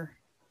boomer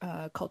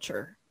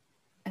culture.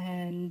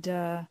 And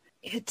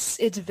it's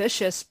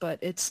vicious, but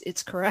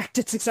it's correct.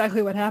 It's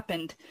exactly what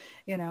happened,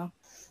 Yeah.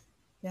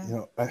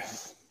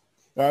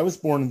 I was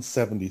born in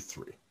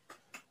 73.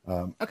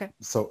 Okay.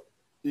 So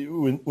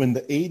when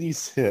the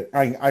 80s hit,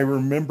 I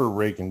remember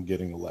Reagan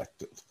getting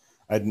elected.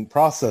 I didn't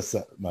process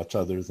that much,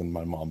 other than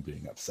my mom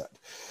being upset.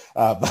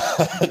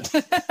 But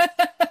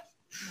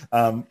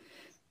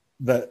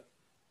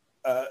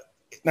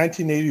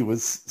 1980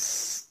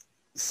 was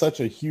such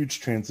a huge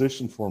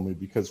transition for me,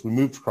 because we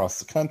moved across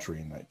the country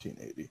in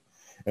 1980.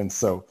 And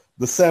so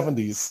the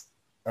 70s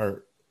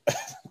are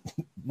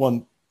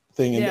one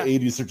thing, and the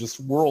 80s are just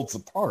worlds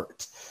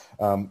apart.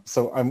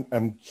 So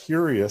I'm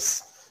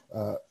curious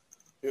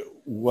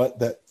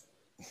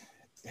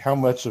how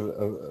much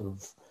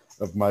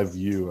of my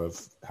view of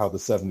how the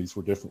 70s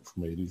were different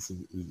from 80s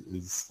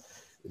is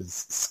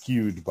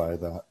skewed by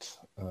that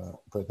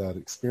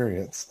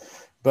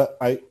experience. But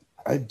I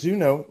do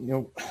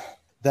know,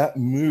 that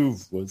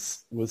move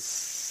was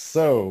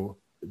so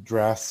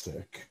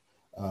drastic,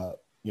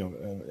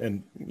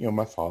 and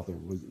my father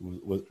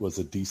was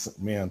a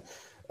decent man,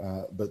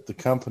 but the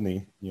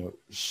company,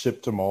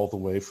 shipped him all the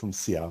way from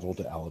Seattle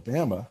to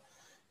Alabama,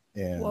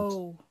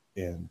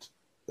 and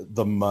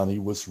the money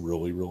was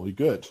really, really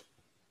good.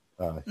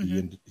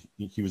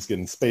 He was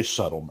getting space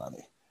shuttle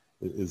money,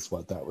 is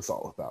what that was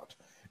all about,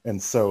 and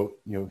so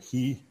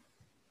he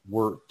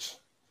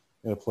worked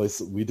in a place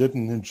that we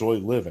didn't enjoy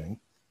living,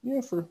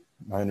 for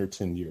 9 or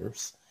 10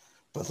 years,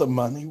 but the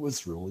money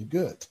was really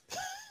good.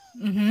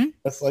 Mm-hmm.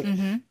 That's like,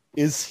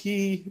 is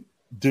he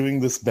doing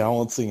this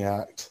balancing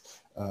act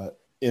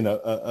in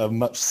a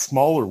much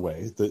smaller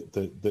way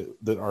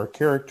that our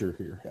character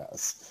here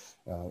has?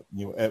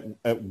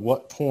 At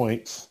what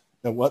point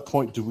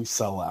do we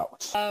sell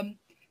out?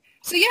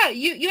 So yeah,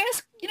 you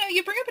ask,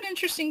 you bring up an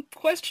interesting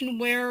question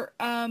where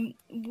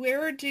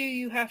do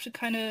you have to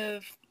kind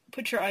of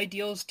put your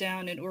ideals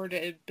down in order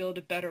to build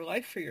a better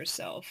life for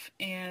yourself?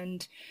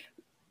 And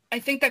I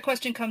think that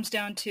question comes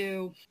down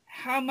to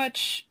how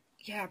much.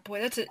 Yeah, boy,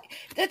 that's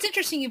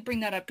interesting you bring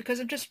that up, because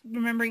I'm just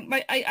remembering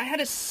I had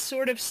a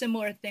sort of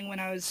similar thing when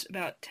I was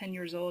about 10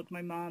 years old.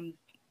 My mom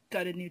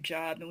got a new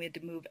job and we had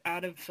to move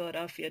out of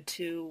Philadelphia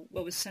to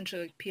what was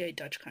essentially like PA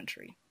Dutch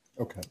country.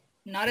 Okay.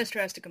 Not as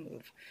drastic a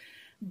move,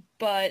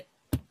 but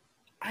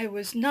I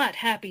was not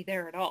happy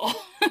there at all.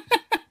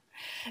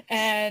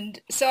 And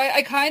so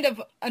I kind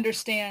of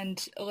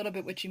understand a little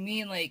bit what you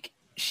mean. Like,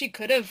 she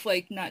could have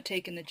not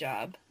taken the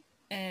job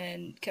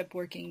and kept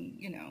working,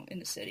 in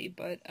the city,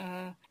 but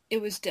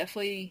it was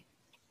definitely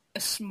a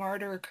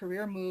smarter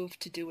career move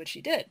to do what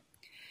she did.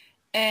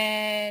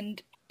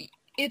 And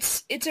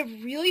it's a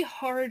really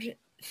hard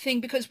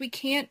thing, because we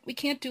can't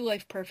do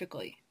life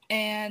perfectly.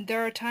 And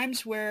there are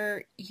times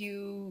where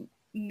you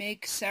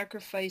make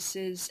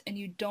sacrifices and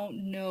you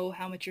don't know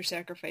how much you're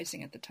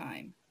sacrificing at the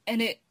time.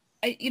 And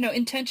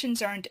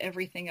intentions aren't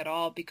everything at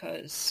all,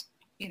 because,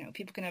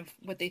 people can have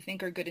what they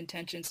think are good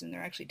intentions and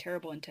they're actually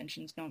terrible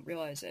intentions, don't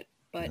realize it.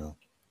 But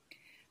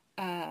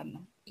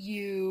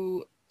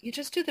you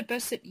just do the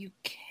best that you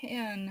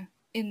can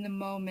in the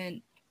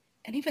moment.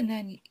 And even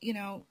then,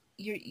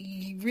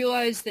 you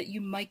realize that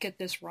you might get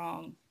this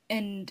wrong.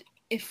 And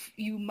if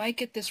you might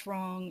get this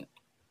wrong,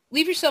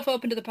 leave yourself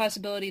open to the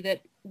possibility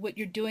that what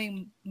you're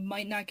doing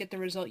might not get the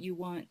result you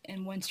want.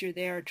 And once you're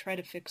there, try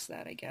to fix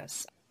that, I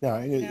guess.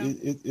 Yeah,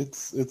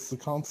 it's the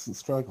constant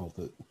struggle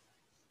that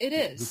it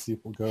is that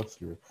people go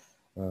through.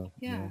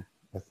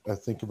 I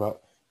think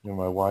about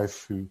my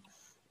wife, who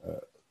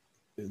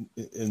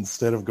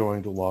instead of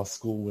going to law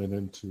school went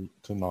into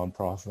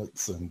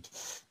nonprofits, and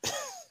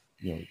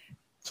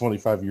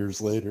 25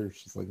 years later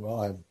she's like, well,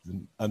 I've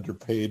been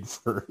underpaid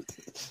for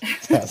the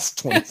past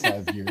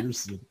 25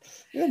 years,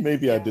 and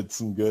maybe I did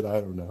some good, I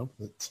don't know,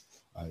 but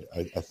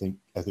I think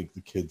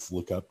the kids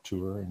look up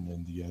to her, and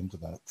in the end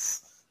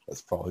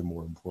that's probably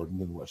more important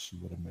than what she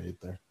would have made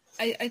there.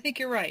 I think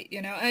you're right.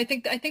 I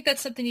think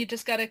that's something you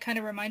just got to kind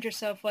of remind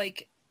yourself,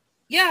 like,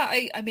 yeah,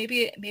 I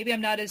maybe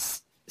I'm not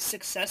as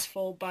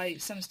successful by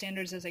some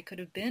standards as I could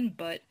have been,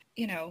 but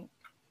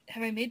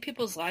have I made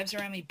people's lives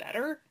around me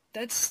better?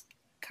 That's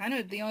kind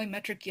of the only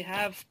metric you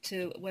have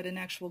to what an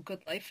actual good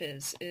life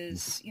is,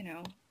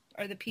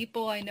 are the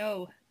people I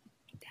know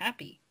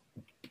happy?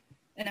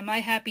 And am I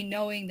happy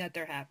knowing that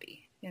they're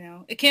happy?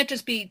 It can't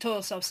just be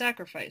total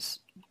self-sacrifice,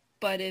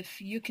 but if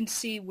you can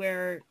see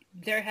where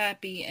they're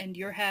happy and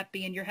you're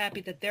happy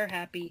that they're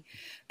happy,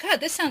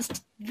 God, this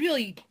sounds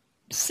really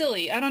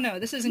silly. I don't know.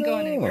 This isn't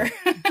going anywhere.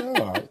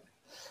 No.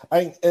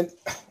 I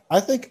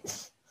think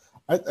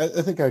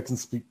I can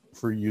speak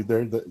for you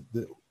there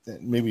that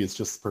maybe it's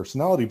just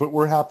personality, but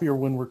we're happier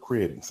when we're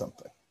creating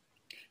something.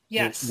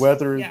 Yes.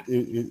 Whether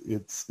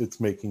it's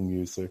making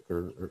music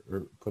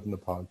or putting a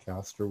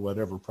podcast or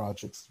whatever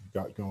projects you've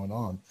got going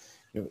on,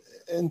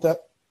 and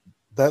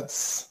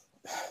that's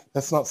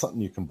not something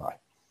you can buy.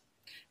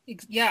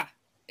 Yeah,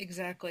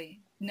 exactly.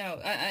 No,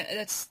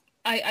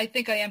 I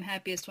think I am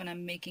happiest when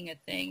I'm making a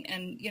thing.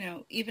 And,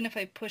 even if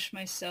I push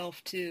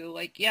myself to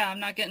I'm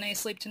not getting any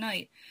sleep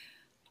tonight,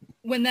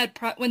 when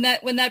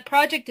that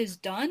project is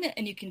done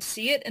and you can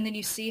see it, and then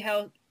you see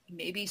how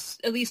maybe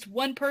at least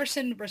one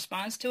person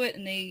responds to it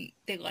and they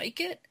like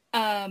it,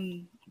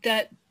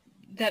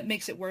 that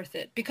makes it worth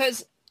it.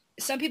 Because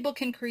some people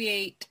can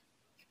create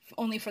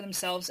only for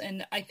themselves,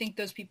 and I think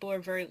those people are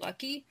very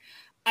lucky.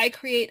 I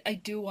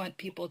do want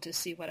people to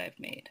see what I've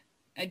made.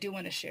 I do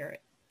want to share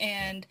it.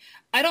 And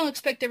I don't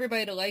expect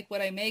everybody to like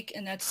what I make,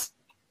 and that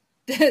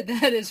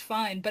is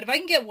fine. But if I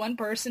can get one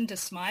person to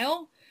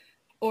smile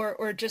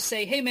or just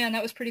say, hey man,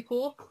 that was pretty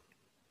cool,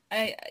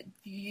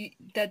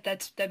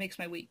 that makes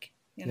my week.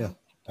 Yeah,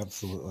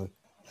 absolutely.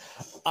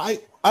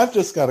 I've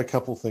just got a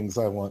couple things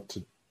I want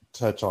to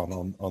touch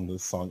on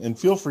this song, and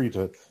feel free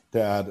to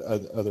add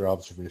other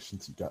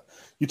observations you got.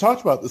 You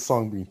talked about the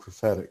song being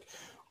prophetic.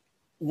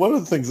 One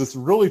of the things that's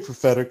really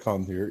prophetic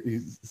on here,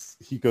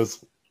 he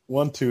goes,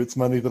 1, 2, it's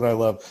money that I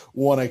love.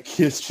 1, I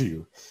kissed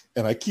you.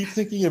 And I keep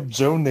thinking of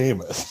Joe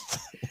Namath.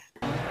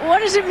 What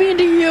does it mean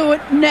to you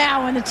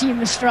now when the team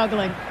is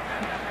struggling?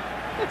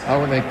 I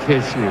want to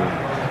kiss you.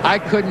 I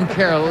couldn't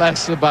care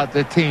less about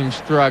the team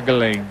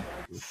struggling.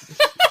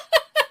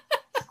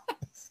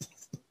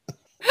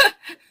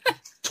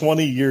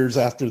 20 years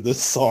after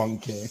this song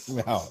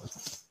came out.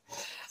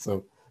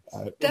 So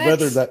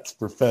whether that's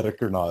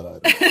prophetic or not, I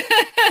don't know.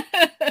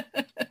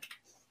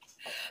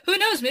 Who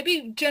knows?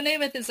 Maybe Joe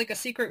Namath is like a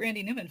secret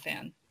Randy Newman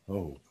fan.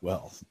 Oh,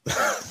 well,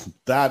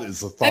 that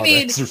is a thought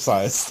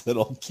exercise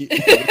that'll keep me.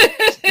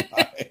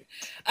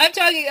 I'm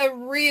talking a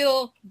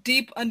real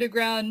deep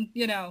underground,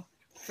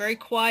 very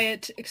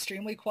quiet,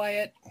 extremely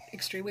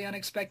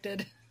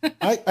unexpected.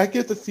 I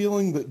get the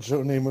feeling that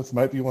Joe Namath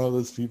might be one of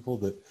those people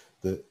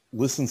that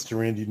listens to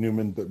Randy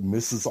Newman but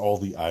misses all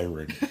the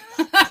irony.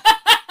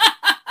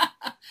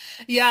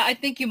 Yeah, I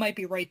think you might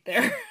be right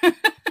there.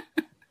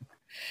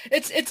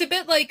 It's a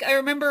bit like, I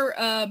remember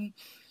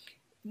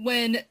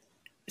when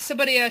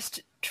somebody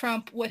asked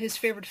Trump what his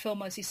favorite film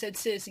was, he said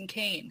Citizen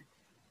Kane.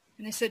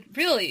 And they said,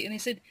 really? And he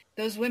said,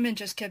 those women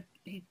just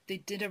they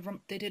did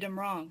him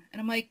wrong.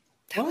 And I'm like,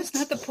 that was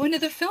not the point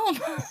of the film.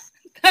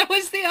 That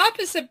was the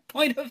opposite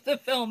point of the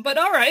film, but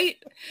all right.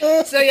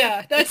 So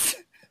yeah, that's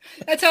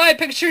how I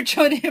picture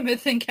Joe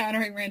Namath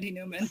encountering Randy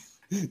Newman.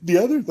 The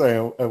other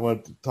thing I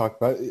want to talk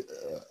about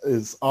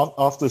is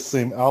off the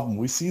same album,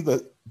 we see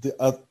the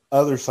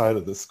other side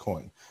of this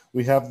coin.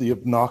 We have the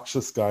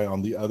obnoxious guy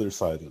on the other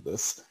side of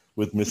this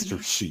with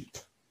Mr. Sheep,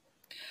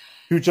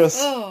 who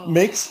just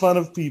makes fun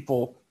of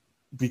people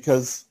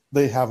because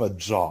they have a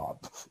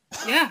job.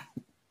 Yeah.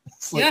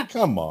 It's like,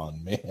 come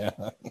on, man.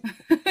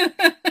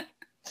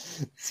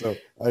 So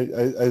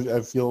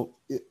I feel,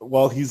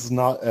 while he's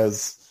not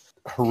as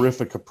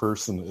horrific a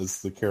person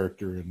as the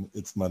character in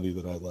It's Money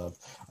That I Love,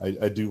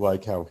 I do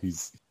like how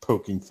he's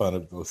poking fun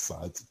of both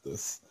sides of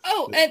this.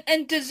 Oh,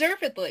 and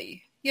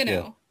deservedly,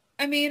 Yeah.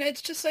 I mean,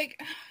 it's just like,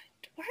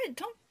 why are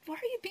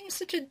you being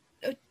such a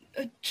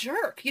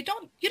jerk? You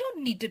don't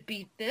need to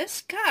beat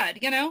this. God,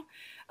 no,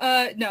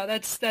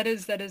 that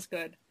is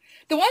good.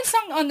 The one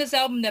song on this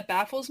album that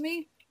baffles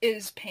me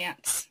is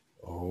Pants.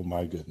 Oh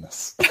my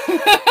goodness.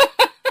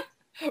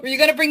 Were you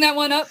going to bring that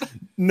one up?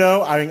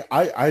 No,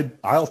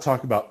 I'll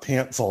talk about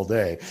Pants all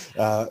day.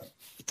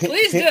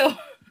 Please do.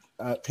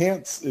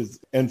 Pants is,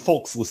 and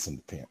folks listen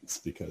to Pants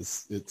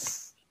because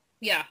it's,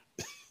 yeah.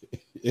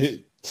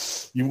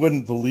 You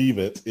wouldn't believe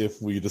it if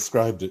we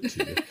described it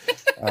to you.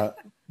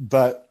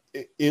 But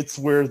it's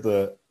where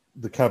the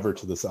cover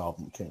to this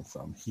album came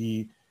from.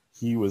 He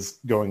was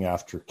going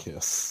after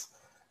Kiss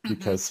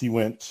because he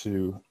went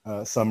to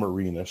some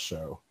arena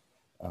show,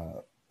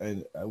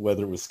 and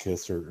whether it was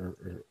Kiss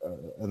or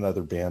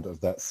another band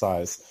of that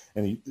size,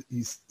 and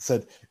he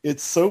said,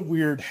 it's so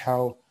weird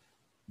how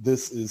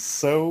this is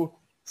so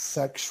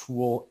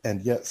sexual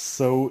and yet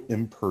so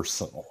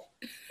impersonal.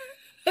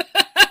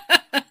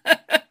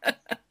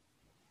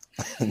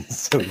 And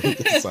so he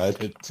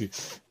decided to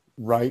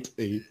write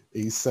a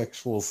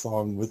sexual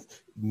song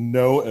with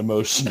no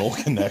emotional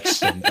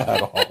connection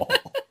at all.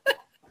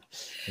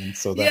 And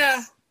so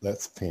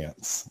that's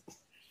Pants.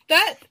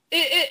 That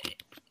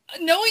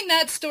knowing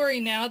that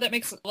story now, that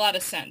makes a lot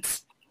of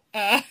sense.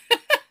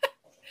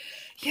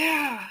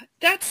 Yeah,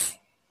 that's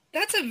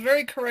a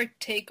very correct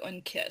take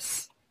on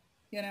Kiss.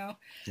 Yeah.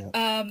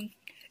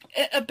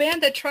 A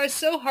band that tries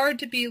so hard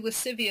to be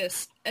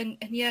lascivious and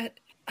yet,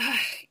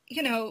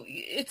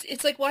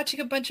 it's like watching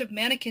a bunch of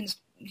mannequins,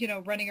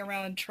 running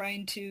around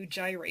trying to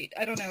gyrate.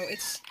 I don't know.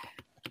 It's,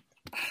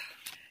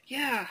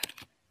 yeah.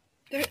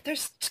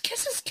 There's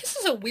Kiss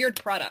is a weird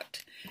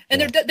product, and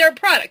they're a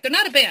product. They're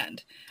not a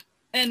band,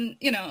 and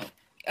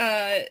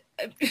I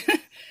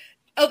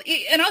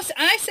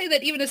say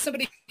that even as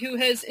somebody who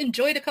has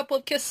enjoyed a couple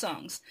of Kiss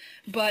songs,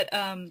 but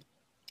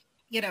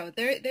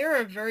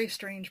they're a very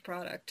strange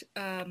product.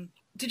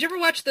 Did you ever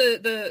watch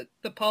the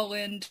Paul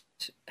Lynde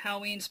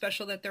Halloween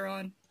special that they're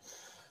on?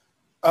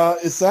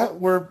 Is that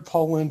where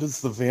Paul Lynde is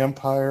the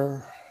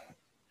vampire?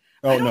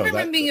 Oh, I don't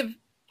remember being a...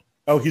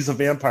 Oh, he's a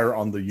vampire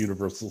on the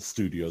Universal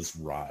Studios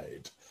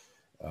ride.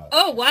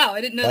 Oh, wow. I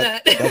didn't know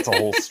that. That's a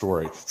whole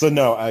story. So,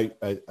 no, I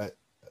don't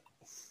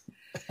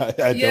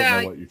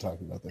know what you're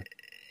talking about there.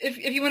 If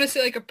you want to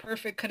say like a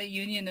perfect kind of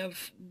union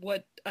of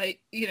what the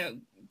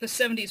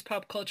 70s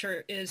pop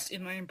culture is,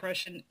 in my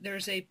impression,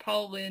 there's a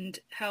Paul Lynde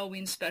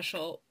Halloween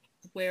special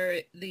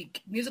where the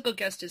musical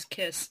guest is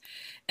Kiss,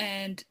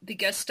 and the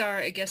guest star,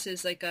 I guess,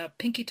 is like a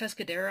Pinky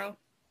Tuscadero.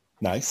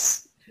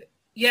 Nice.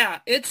 Yeah,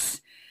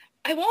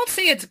 I won't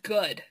say it's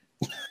good,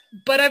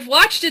 but I've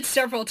watched it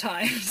several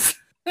times.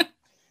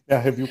 Yeah,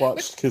 have you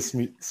watched Kiss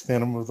Meets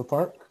Phantom of the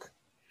Park?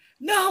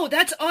 No,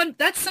 that's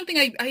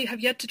something I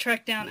have yet to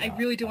track down. Yeah, I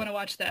really do want to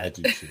watch that. I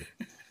do too.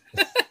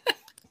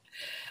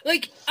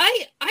 Like,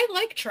 I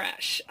like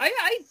trash.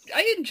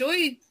 I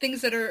enjoy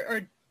things that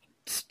are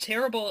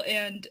terrible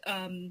and,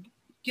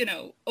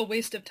 a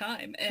waste of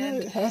time. And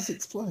yeah, it has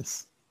its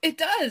place. It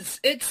does.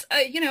 It's,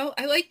 I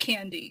like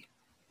candy,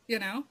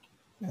 yeah.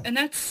 And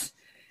that's,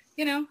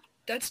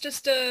 that's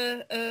just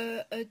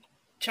a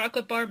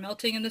chocolate bar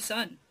melting in the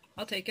sun.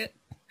 I'll take it.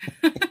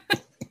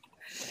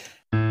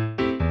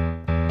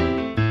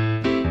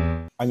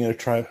 I'm going to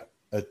try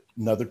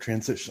another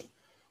transition.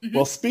 Mm-hmm.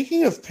 Well,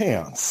 speaking of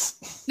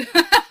pants,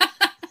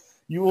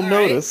 you will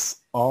notice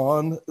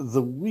on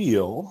the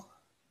wheel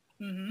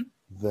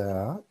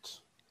that...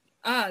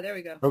 there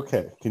we go.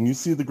 Okay. Can you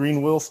see the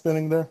green wheel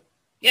spinning there?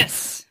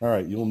 Yes. All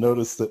right. You'll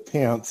notice that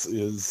pants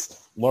is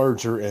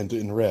larger and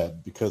in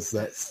red because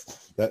that's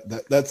the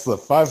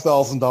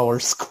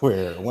 $5,000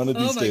 square. One of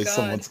these days,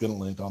 someone's going to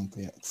land on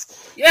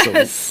pants.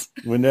 Yes.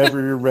 So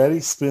whenever you're ready,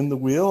 spin the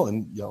wheel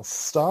and y'all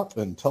stop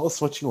and tell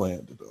us what you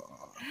landed on.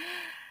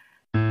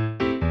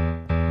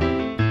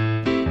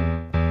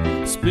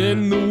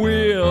 Spin the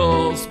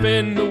wheel,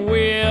 spin the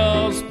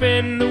wheel,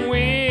 spin the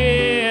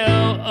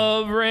wheel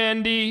of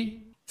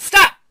Randy.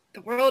 Stop!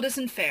 The world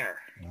isn't fair.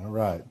 All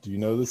right. Do you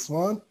know this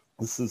one?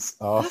 This is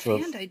off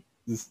of...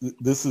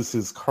 This is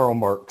his Karl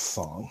Marx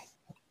song.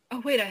 Oh,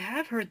 wait, I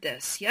have heard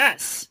this.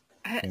 Yes.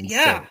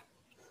 So,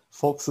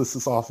 folks, this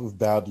is off of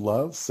Bad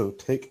Love, so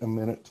take a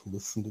minute to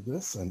listen to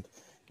this, and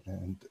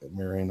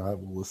Mary and I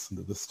will listen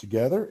to this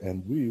together,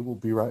 and we will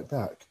be right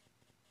back.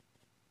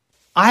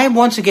 I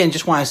once again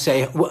just want to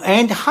say,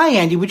 and hi,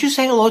 Andy, would you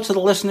say hello to the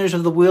listeners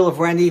of the Wheel of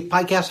Randy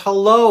podcast?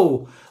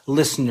 Hello,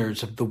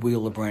 listeners of the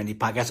Wheel of Randy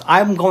podcast.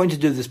 I'm going to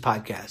do this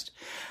podcast.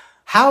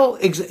 How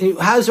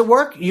does it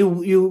work?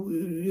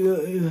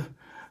 You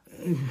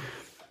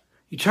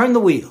turn the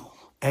wheel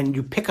and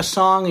you pick a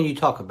song and you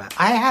talk about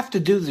it. I have to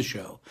do the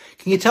show.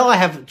 Can you tell I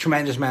have a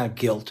tremendous amount of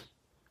guilt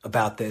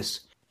about this?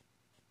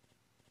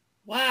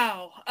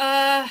 Wow.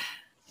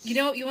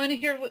 You want to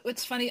hear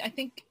what's funny? I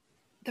think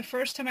the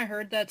first time I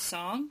heard that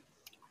song,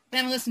 I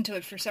haven't listened to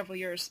it for several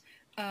years,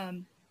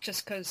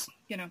 just because,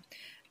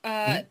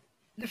 the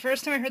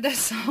first time I heard that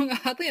song,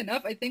 oddly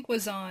enough, I think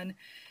was on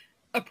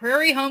A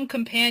Prairie Home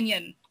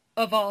Companion,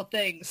 of all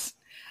things.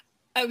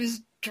 I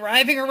was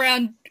driving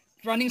around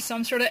running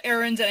some sort of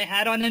errands, and I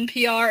had on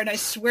NPR, and I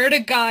swear to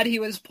God he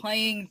was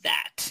playing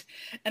that.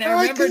 And I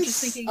remember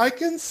just thinking, I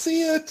can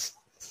see it.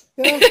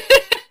 Yeah.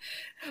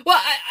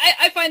 Well,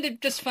 I find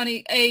it just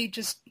funny,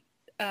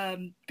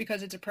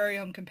 because it's a Prairie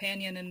Home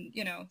Companion, and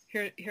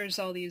here's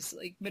all these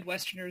like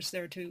Midwesterners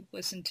there to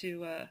listen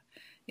to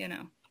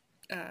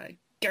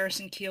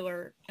Garrison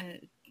Keillor,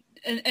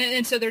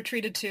 and so they're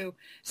treated to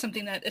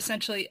something that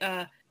essentially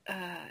how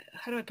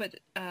do I put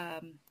it?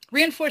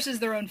 Reinforces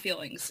their own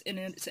feelings in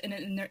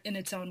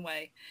its own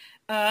way,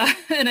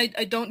 and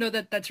I don't know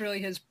that that's really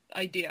his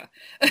idea,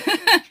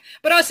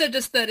 but also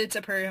just that it's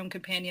a Prairie Home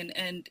Companion,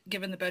 and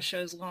given the Best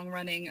Show's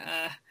long-running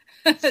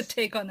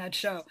take on that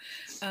show,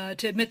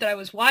 to admit that I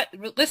was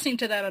listening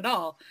to that at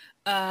all,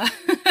 but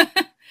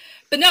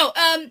no,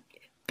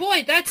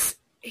 boy,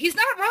 he's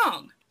not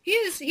wrong. He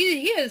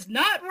is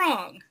not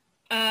wrong,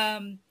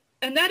 and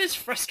that is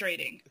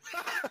frustrating.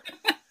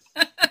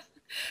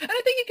 I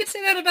don't think you could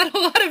say that about a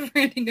lot of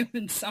Randy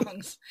Newman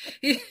songs.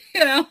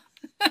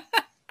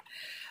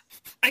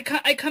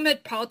 I come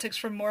at politics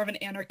from more of an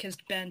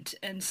anarchist bent,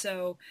 and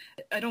so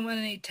I don't want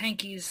any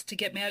tankies to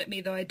get mad at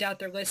me, though I doubt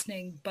they're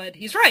listening, but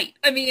he's right.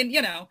 I mean,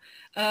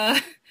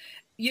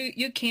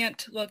 you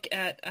can't look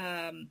at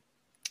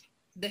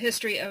the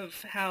history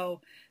of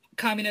how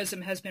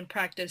communism has been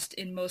practiced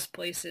in most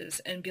places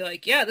and be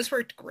like, yeah, this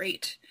worked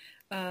great.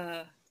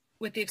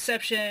 With the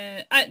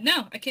exception, I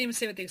can't even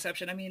say with the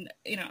exception. I mean,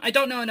 I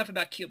don't know enough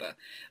about Cuba,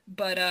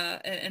 but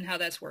and how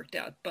that's worked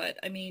out. But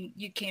I mean,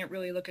 you can't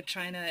really look at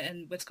China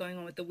and what's going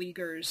on with the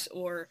Uyghurs,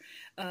 or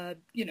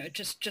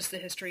just the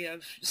history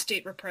of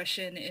state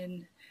repression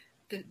in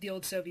the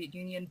old Soviet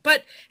Union.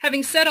 But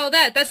having said all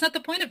that, that's not the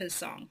point of his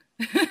song.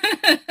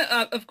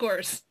 Of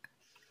course,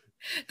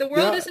 the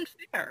world isn't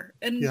fair,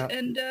 and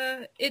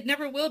it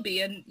never will be.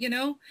 And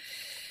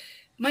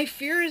my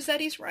fear is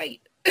that he's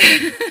right.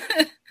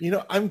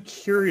 I'm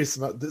curious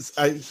about this.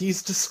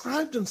 He's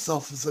described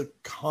himself as a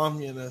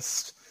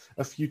communist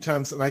a few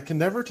times, and I can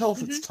never tell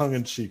if it's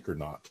tongue-in-cheek or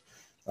not,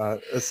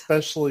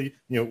 especially,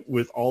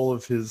 with all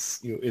of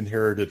his,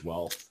 inherited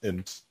wealth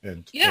and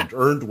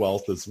earned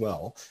wealth as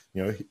well.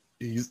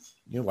 He's,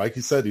 like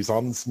you said, he's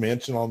on this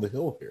mansion on the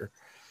hill here.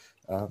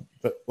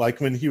 But like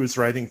when he was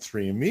writing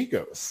Three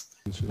Amigos.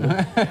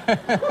 Are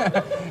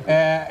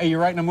you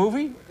writing a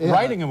movie? Yeah.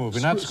 Writing a movie,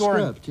 not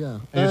scoring. Script, yeah.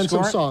 And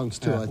some songs,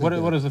 too. Yeah. I think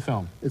What is the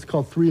film? It's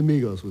called Three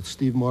Amigos with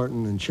Steve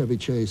Martin and Chevy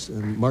Chase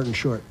and Martin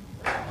Short.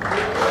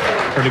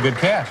 Pretty good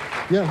cast.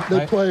 Yeah,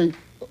 they play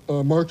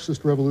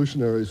Marxist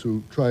revolutionaries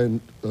who try and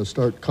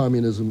start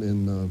communism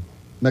in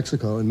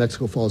Mexico, and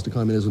Mexico falls to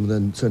communism, and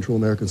then Central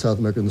America and South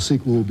America, and the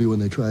sequel will be when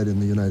they try it in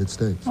the United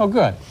States. Oh,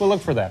 good. We'll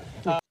look for that.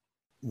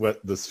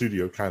 What the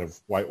studio kind of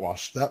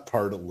whitewashed that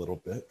part a little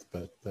bit,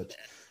 but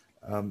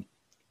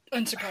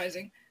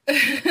unsurprising.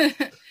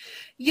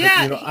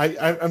 Yeah,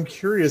 but, I'm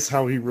curious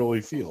how he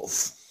really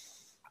feels.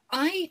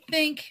 I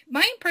think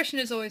my impression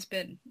has always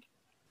been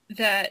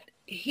that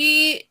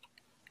he's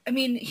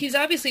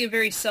obviously a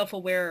very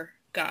self-aware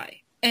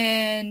guy,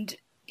 and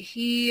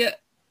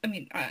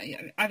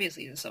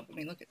obviously he's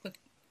look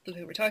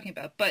who we're talking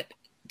about, but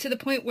to the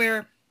point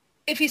where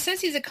if he says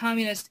he's a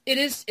communist,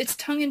 it's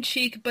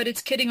tongue-in-cheek, but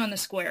it's kidding on the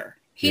square.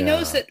 He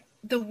knows that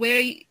the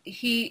way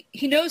he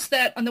knows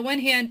that on the one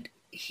hand,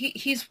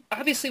 he's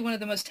obviously one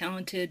of the most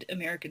talented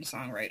American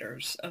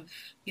songwriters of,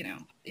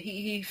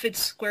 he fits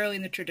squarely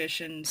in the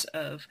traditions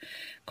of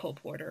Cole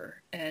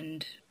Porter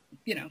and,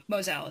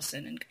 Mose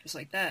Allison and guys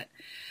like that.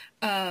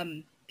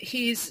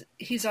 He's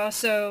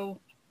also,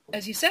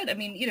 as you said,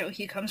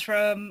 he comes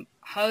from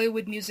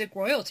Hollywood music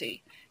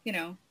royalty.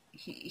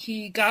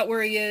 He got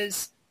where he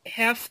is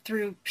half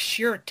through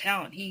sheer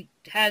talent. He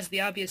has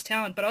the obvious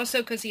talent, but also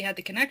because he had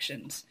the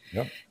connections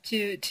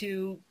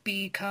to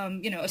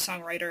become, a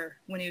songwriter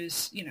when he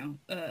was,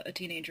 a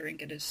teenager and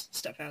get his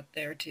stuff out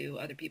there to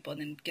other people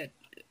and then get,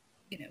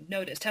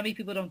 noticed. How many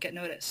people don't get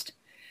noticed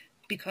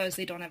because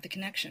they don't have the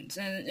connections?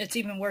 And it's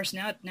even worse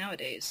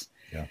nowadays.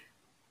 Yeah.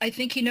 I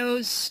think he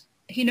knows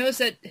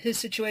that his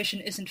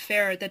situation isn't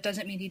fair. That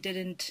doesn't mean he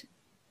didn't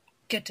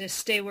get to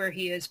stay where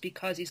he is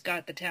because he's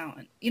got the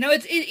talent.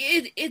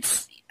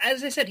 It's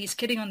as I said, he's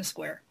kidding on the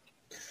square.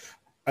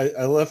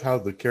 I love how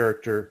the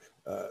character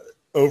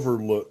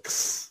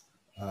overlooks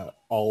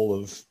all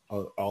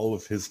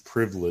of his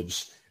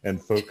privilege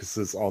and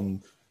focuses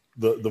on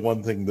the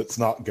one thing that's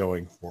not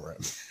going for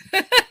him.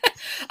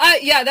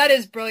 Yeah, that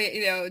is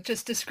brilliant.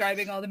 Just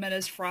describing all the men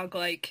as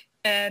frog-like,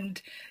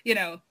 and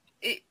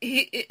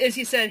he, as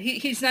you said,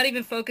 he's not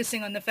even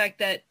focusing on the fact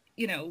that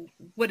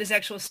what his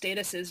actual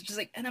status is. Just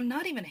and I'm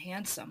not even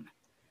handsome.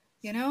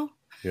 Yeah.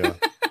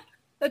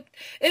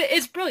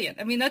 It's brilliant.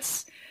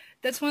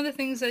 That's one of the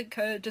things that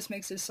kind of just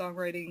makes his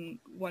songwriting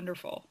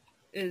wonderful,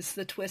 is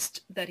the twist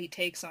that he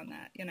takes on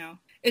that.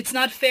 It's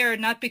not fair,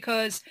 not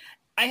because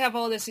I have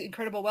all this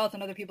incredible wealth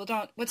and other people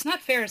don't. What's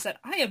not fair is that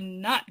I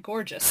am not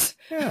gorgeous.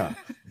 Yeah.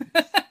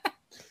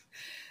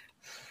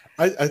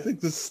 I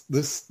think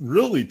this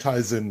really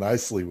ties in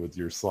nicely with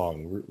your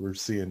song. We're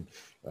seeing,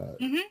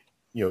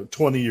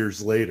 20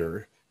 years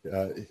later,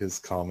 his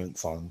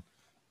comments on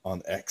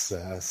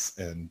excess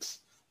and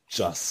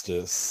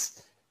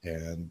justice,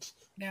 and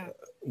Yeah.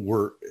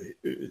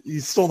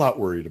 he's still not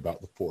worried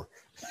about the poor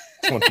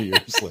 20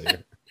 years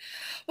later.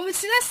 Well,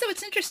 see, that's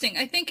what's interesting.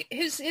 I think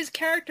his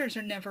characters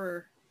are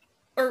never,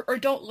 or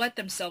don't let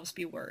themselves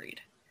be worried.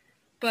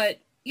 But,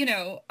 you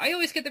know, I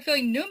always get the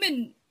feeling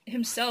Newman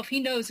himself, he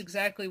knows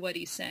exactly what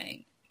he's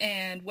saying.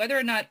 And whether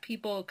or not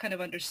people kind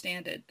of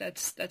understand it,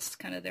 that's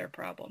kind of their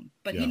problem.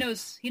 But he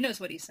knows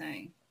what he's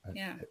saying.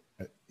 Yeah.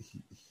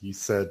 He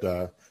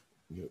said,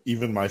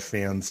 even my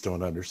fans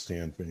don't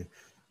understand me.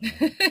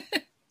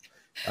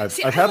 I've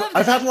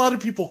had a lot of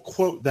people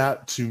quote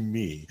that to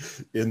me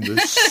in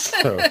this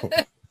show.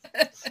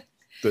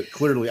 But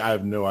clearly I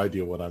have no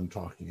idea what I'm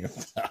talking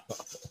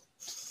about.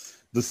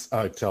 This,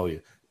 I tell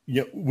you,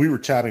 we were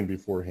chatting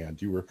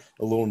beforehand. You were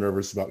a little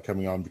nervous about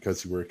coming on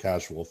because you were a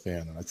casual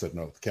fan. And I said,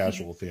 no, the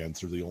casual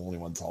fans are the only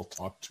ones I'll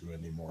talk to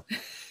anymore.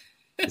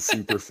 The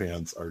super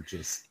fans are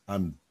just,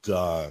 I'm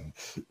done.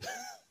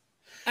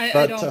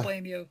 I don't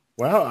blame you.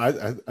 Wow,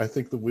 I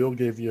think the wheel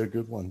gave you a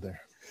good one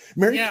there.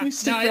 Mary, yeah, can you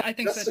stick around I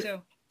think so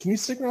too. Can you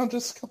stick around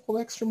just a couple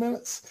extra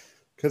minutes?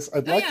 Because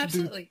I'd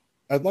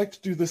like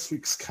to do this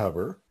week's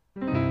cover.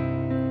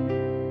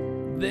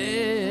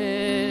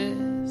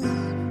 This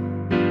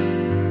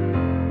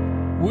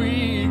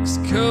week's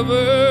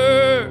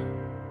cover.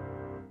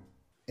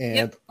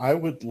 And I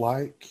would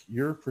like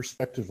your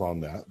perspective on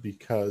that,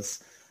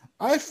 because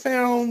I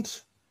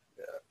found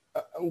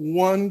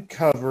one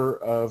cover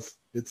of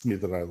It's Me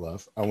That I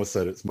Love. I almost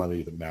said It's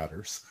Money That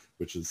Matters,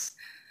 which is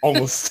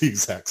almost the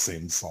exact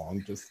same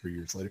song, just 3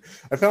 years later.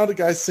 I found a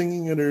guy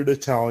singing it in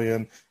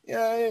Italian.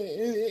 Yeah,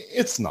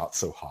 it's not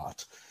so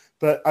hot.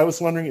 But I was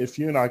wondering if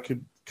you and I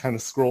could kind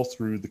of scroll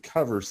through the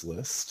covers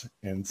list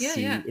and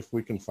see if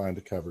we can find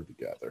a cover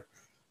together.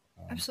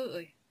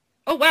 Absolutely.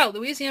 Oh, wow,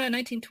 Louisiana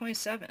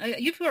 1927.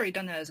 You've already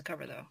done that as a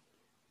cover, though.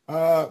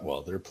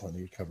 Well, there are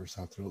plenty of covers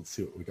out there. Let's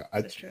see what we got.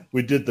 That's true.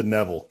 We did the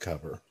Neville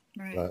cover.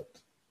 Right.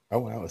 But, oh,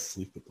 wow,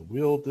 Asleep at the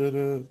Wheel did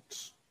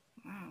it.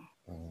 Wow.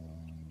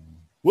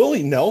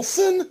 Willie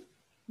Nelson?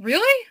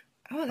 Really?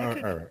 Oh, that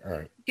could... All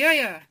right.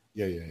 Yeah.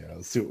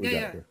 Let's see what we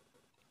got here.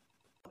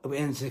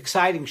 And it's an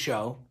exciting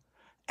show.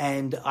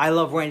 And I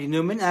love Randy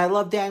Newman, and I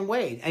love Dan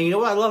Wade. And you know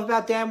what I love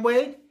about Dan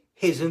Wade?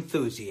 His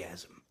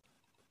enthusiasm.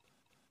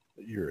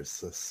 What year is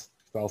this?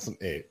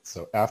 2008.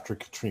 So after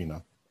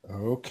Katrina.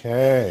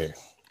 Okay.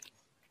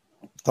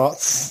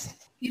 Thoughts?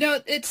 You know,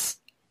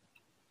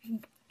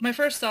 my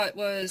first thought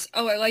was,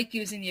 I like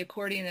using the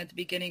accordion at the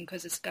beginning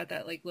because it's got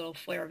that like little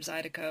flair of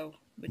Zydeco,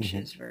 which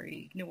is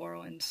very New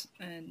Orleans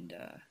and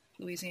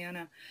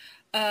Louisiana.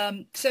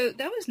 So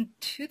that was in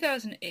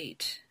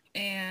 2008.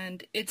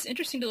 And it's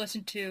interesting to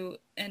listen to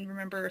and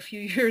remember a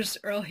few years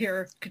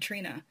earlier,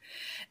 Katrina.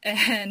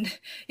 And,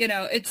 you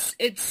know, it's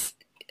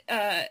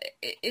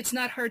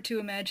not hard to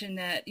imagine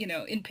that, you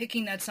know, in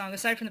picking that song,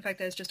 aside from the fact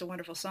that it's just a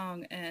wonderful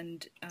song,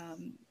 and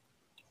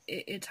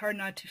it's hard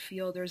not to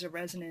feel there's a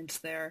resonance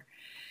there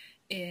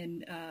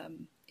in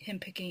him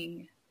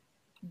picking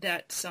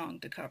that song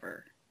to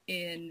cover.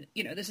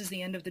 This is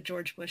the end of the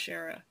George Bush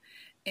era,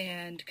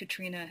 and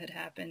Katrina had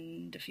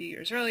happened a few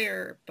years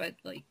earlier, but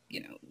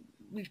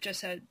we've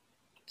just had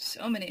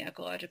so many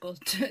ecological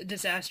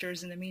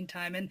disasters in the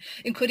meantime, and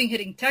including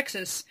hitting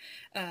Texas.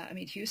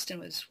 Houston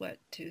was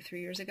 2-3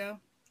 years ago.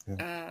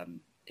 Yeah.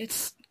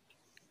 It's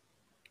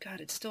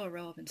still a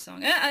relevant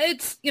song.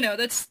 That's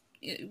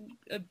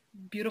a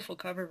beautiful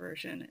cover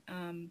version.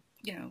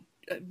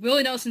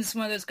 Willie Nelson's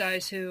one of those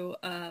guys who,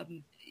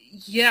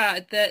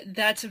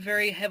 that's a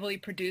very heavily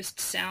produced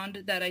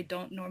sound that I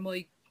don't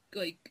normally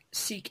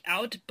seek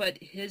out, but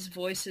his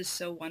voice is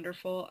so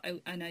wonderful.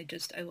 I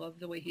love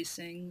the way he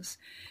sings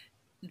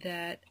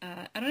that,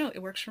 I don't know,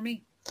 it works for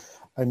me.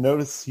 I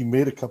noticed he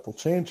made a couple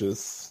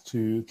changes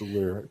to the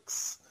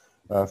lyrics.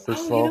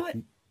 First of all,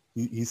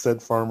 he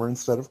said farmer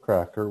instead of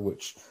cracker,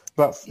 which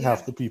about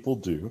half the people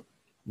do.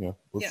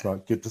 Let's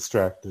not get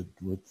distracted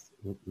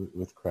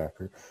with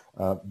cracker.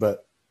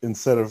 But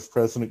instead of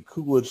President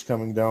Coolidge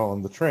coming down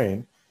on the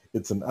train,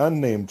 it's an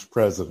unnamed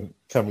president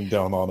coming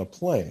down on a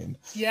plane.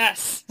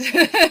 Yes.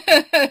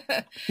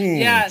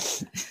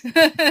 Yes.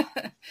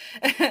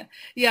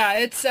 Yeah,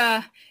 it's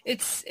a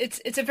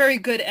very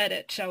good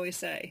edit, shall we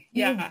say.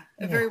 Yeah,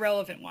 a very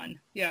relevant one.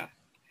 Yeah.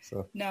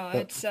 So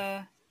it's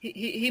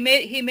he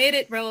made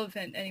it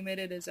relevant, and he made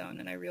it his own,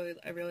 and I really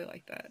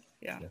like that.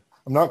 Yeah.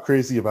 I'm not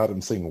crazy about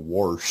him saying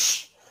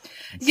 "warsh."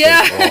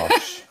 Yeah.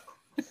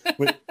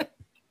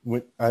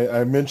 When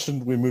I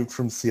mentioned we moved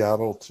from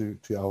Seattle to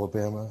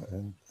Alabama,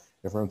 and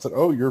everyone said,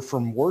 "Oh, you're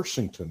from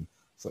Washington."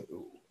 It's like,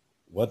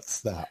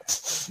 what's that?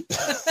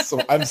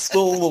 So I'm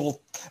still a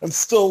little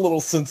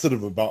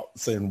sensitive about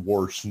saying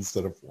 "warsh"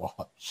 instead of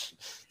 "wash."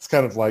 It's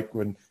kind of like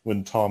when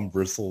Tom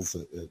bristles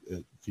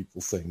at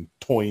people saying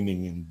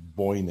 "toining" and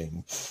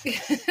 "boining."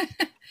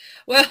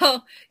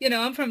 Well,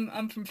 I'm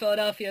from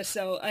Philadelphia,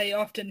 so I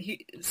often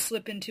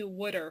slip into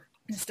 "wooder"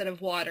 instead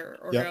of "water,"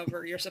 or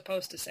however you're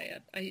supposed to say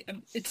it.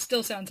 It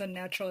still sounds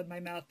unnatural in my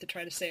mouth to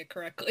try to say it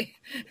correctly.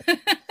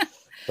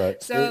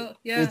 But So,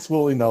 yeah. it's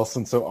Willie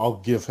Nelson, so I'll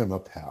give him a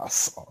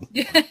pass on.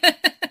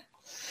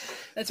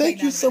 That's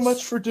Thank you so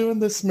magnanimous. much for doing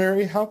this,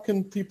 Mary. How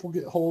can people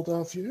get hold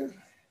of you?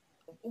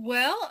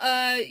 Well,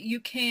 you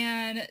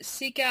can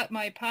seek out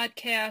my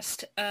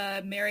podcast,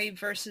 Mary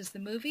versus the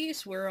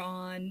Movies. We're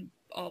on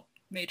all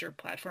major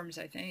platforms,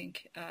 I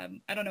think.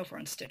 I don't know if we're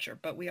on Stitcher,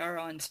 but we are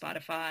on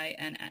Spotify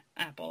and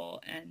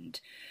Apple and,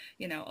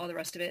 all the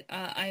rest of it.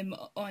 I'm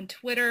on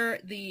Twitter.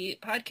 The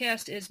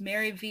podcast is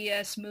Mary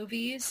vs.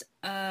 Movies.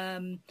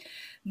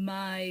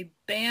 My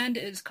band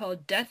is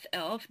called Death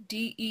Elf,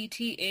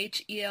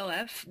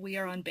 DETHELF. We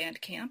are on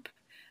Bandcamp.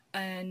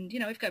 And,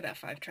 we've got about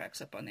 5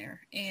 tracks up on there.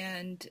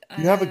 And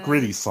You have a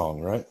Gritty song,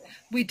 right?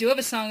 we do have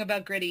a song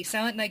about Gritty,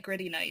 Silent Night,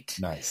 Gritty Night.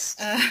 Nice.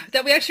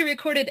 That we actually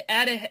recorded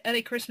at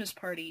a Christmas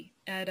party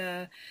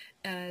that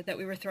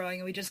we were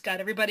throwing. And we just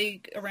got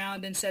everybody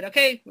around and said,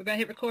 okay, we're going to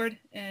hit record.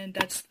 And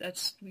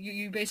that's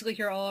you basically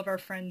hear all of our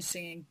friends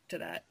singing to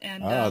that.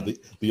 And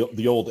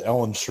the old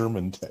Ellen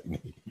Sherman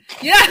technique.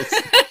 yeah.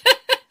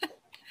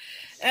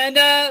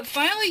 And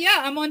finally,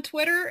 I'm on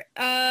Twitter,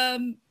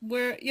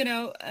 where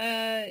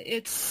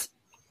it's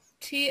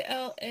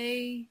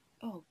TLA.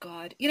 Oh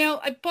God,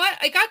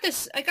 I got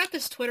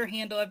this Twitter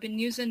handle. I've been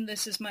using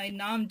this as my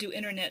nom du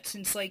internet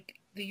since like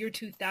the year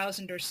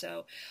 2000 or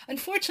so.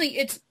 Unfortunately,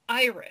 it's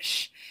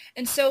Irish,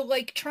 and so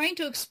like trying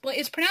to explain,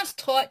 it's pronounced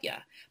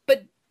Tautya,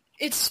 but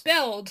it's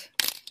spelled.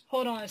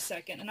 Hold on a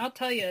second, and I'll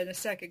tell you in a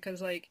second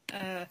because I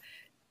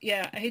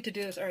hate to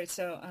do this. All right,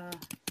 so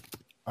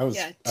I was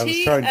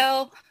TL. trying.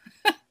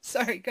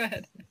 Sorry, go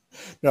ahead.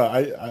 No,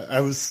 I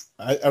was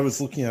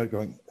looking at it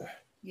going,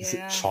 is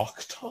it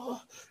Choctaw?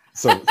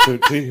 So to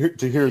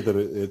hear that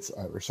it's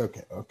Irish,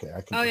 okay,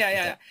 I can. Oh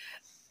yeah.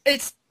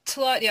 It's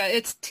Tautya.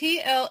 It's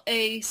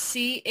TLACHTGA.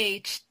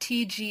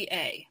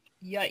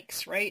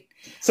 Yikes, right?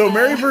 So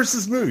Mary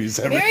versus Movies.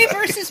 Mary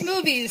versus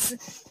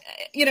Movies.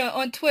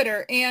 On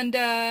Twitter, and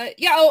and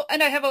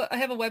I have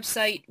a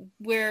website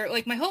where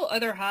like my whole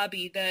other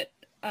hobby that.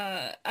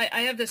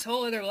 I have this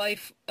whole other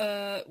life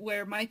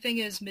where my thing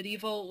is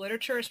medieval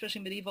literature,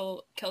 especially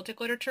medieval Celtic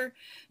literature.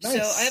 Nice.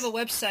 So I have a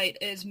website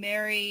is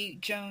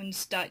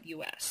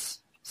maryjones.us.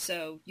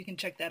 So you can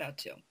check that out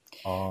too.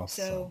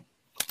 Awesome. So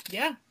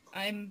yeah,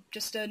 I'm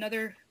just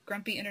another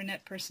grumpy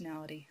internet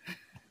personality.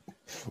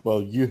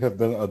 Well, you have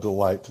been a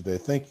delight today.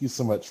 Thank you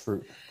so much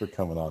for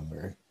coming on,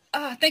 Mary.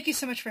 Thank you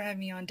so much for having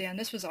me on, Dan.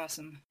 This was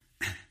awesome.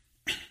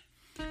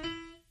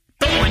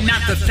 Going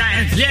out the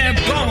science, yeah,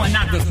 blowing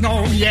out the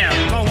snow, yeah,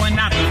 blowing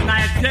out the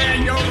night, yeah,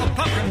 you're a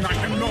fucking rock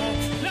and roll.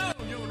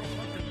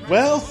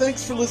 Well,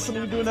 thanks for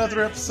listening to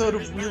another episode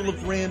of Wheel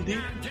of Randy.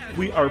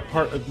 We are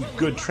part of the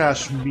Good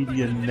Trash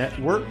Media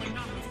Network.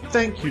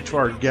 Thank you to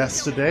our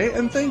guests today,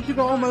 and thank you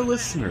to all my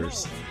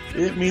listeners.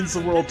 It means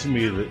the world to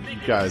me that you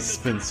guys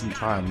spend some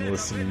time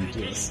listening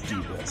to us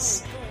do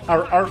this.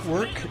 Our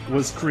artwork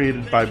was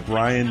created by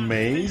Brian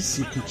Mays.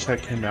 You can check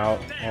him out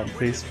on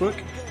Facebook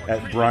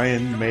at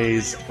Brian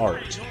Mays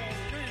Art.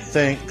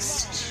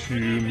 Thanks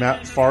to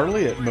Matt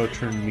Farley at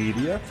Moturn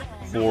Media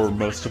for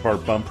most of our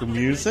bumper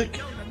music.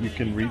 You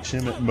can reach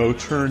him at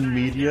Moturn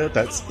Media.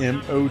 That's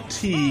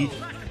MOTERN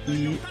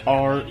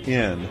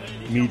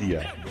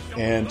Media.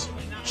 And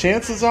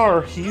chances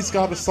are he's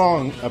got a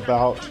song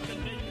about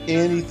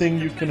anything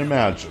you can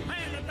imagine.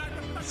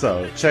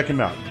 So check him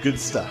out. Good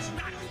stuff.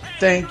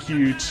 Thank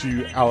you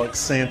to Alex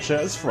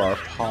Sanchez for our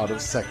Pod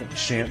of Second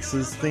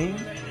Chances theme.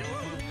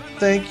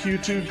 Thank you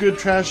to Good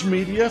Trash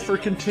Media for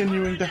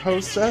continuing to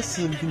host us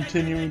and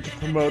continuing to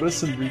promote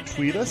us and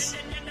retweet us.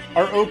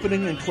 Our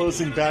opening and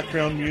closing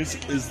background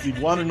music is the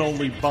one and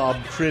only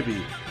Bob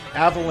Cribby,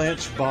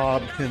 Avalanche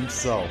Bob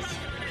himself.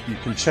 You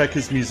can check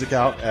his music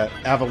out at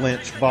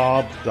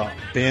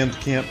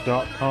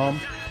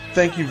avalanchebob.bandcamp.com.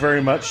 Thank you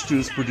very much to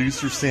his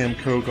producer Sam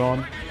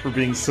Kogon for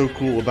being so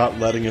cool about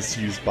letting us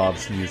use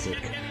Bob's music.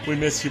 We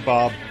miss you,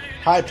 Bob.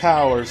 High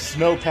power,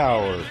 snow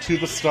power, to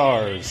the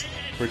stars,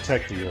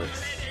 protect the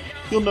earth.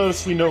 You'll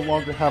notice we no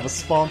longer have a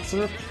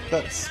sponsor.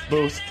 That's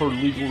both for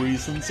legal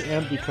reasons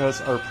and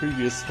because our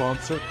previous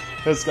sponsor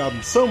has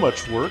gotten so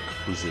much work,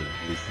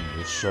 presumably from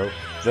this show,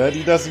 that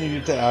he doesn't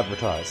need to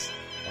advertise.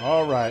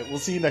 All right, we'll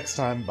see you next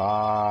time.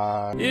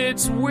 Bye.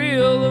 It's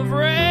Wheel of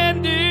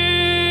Randy.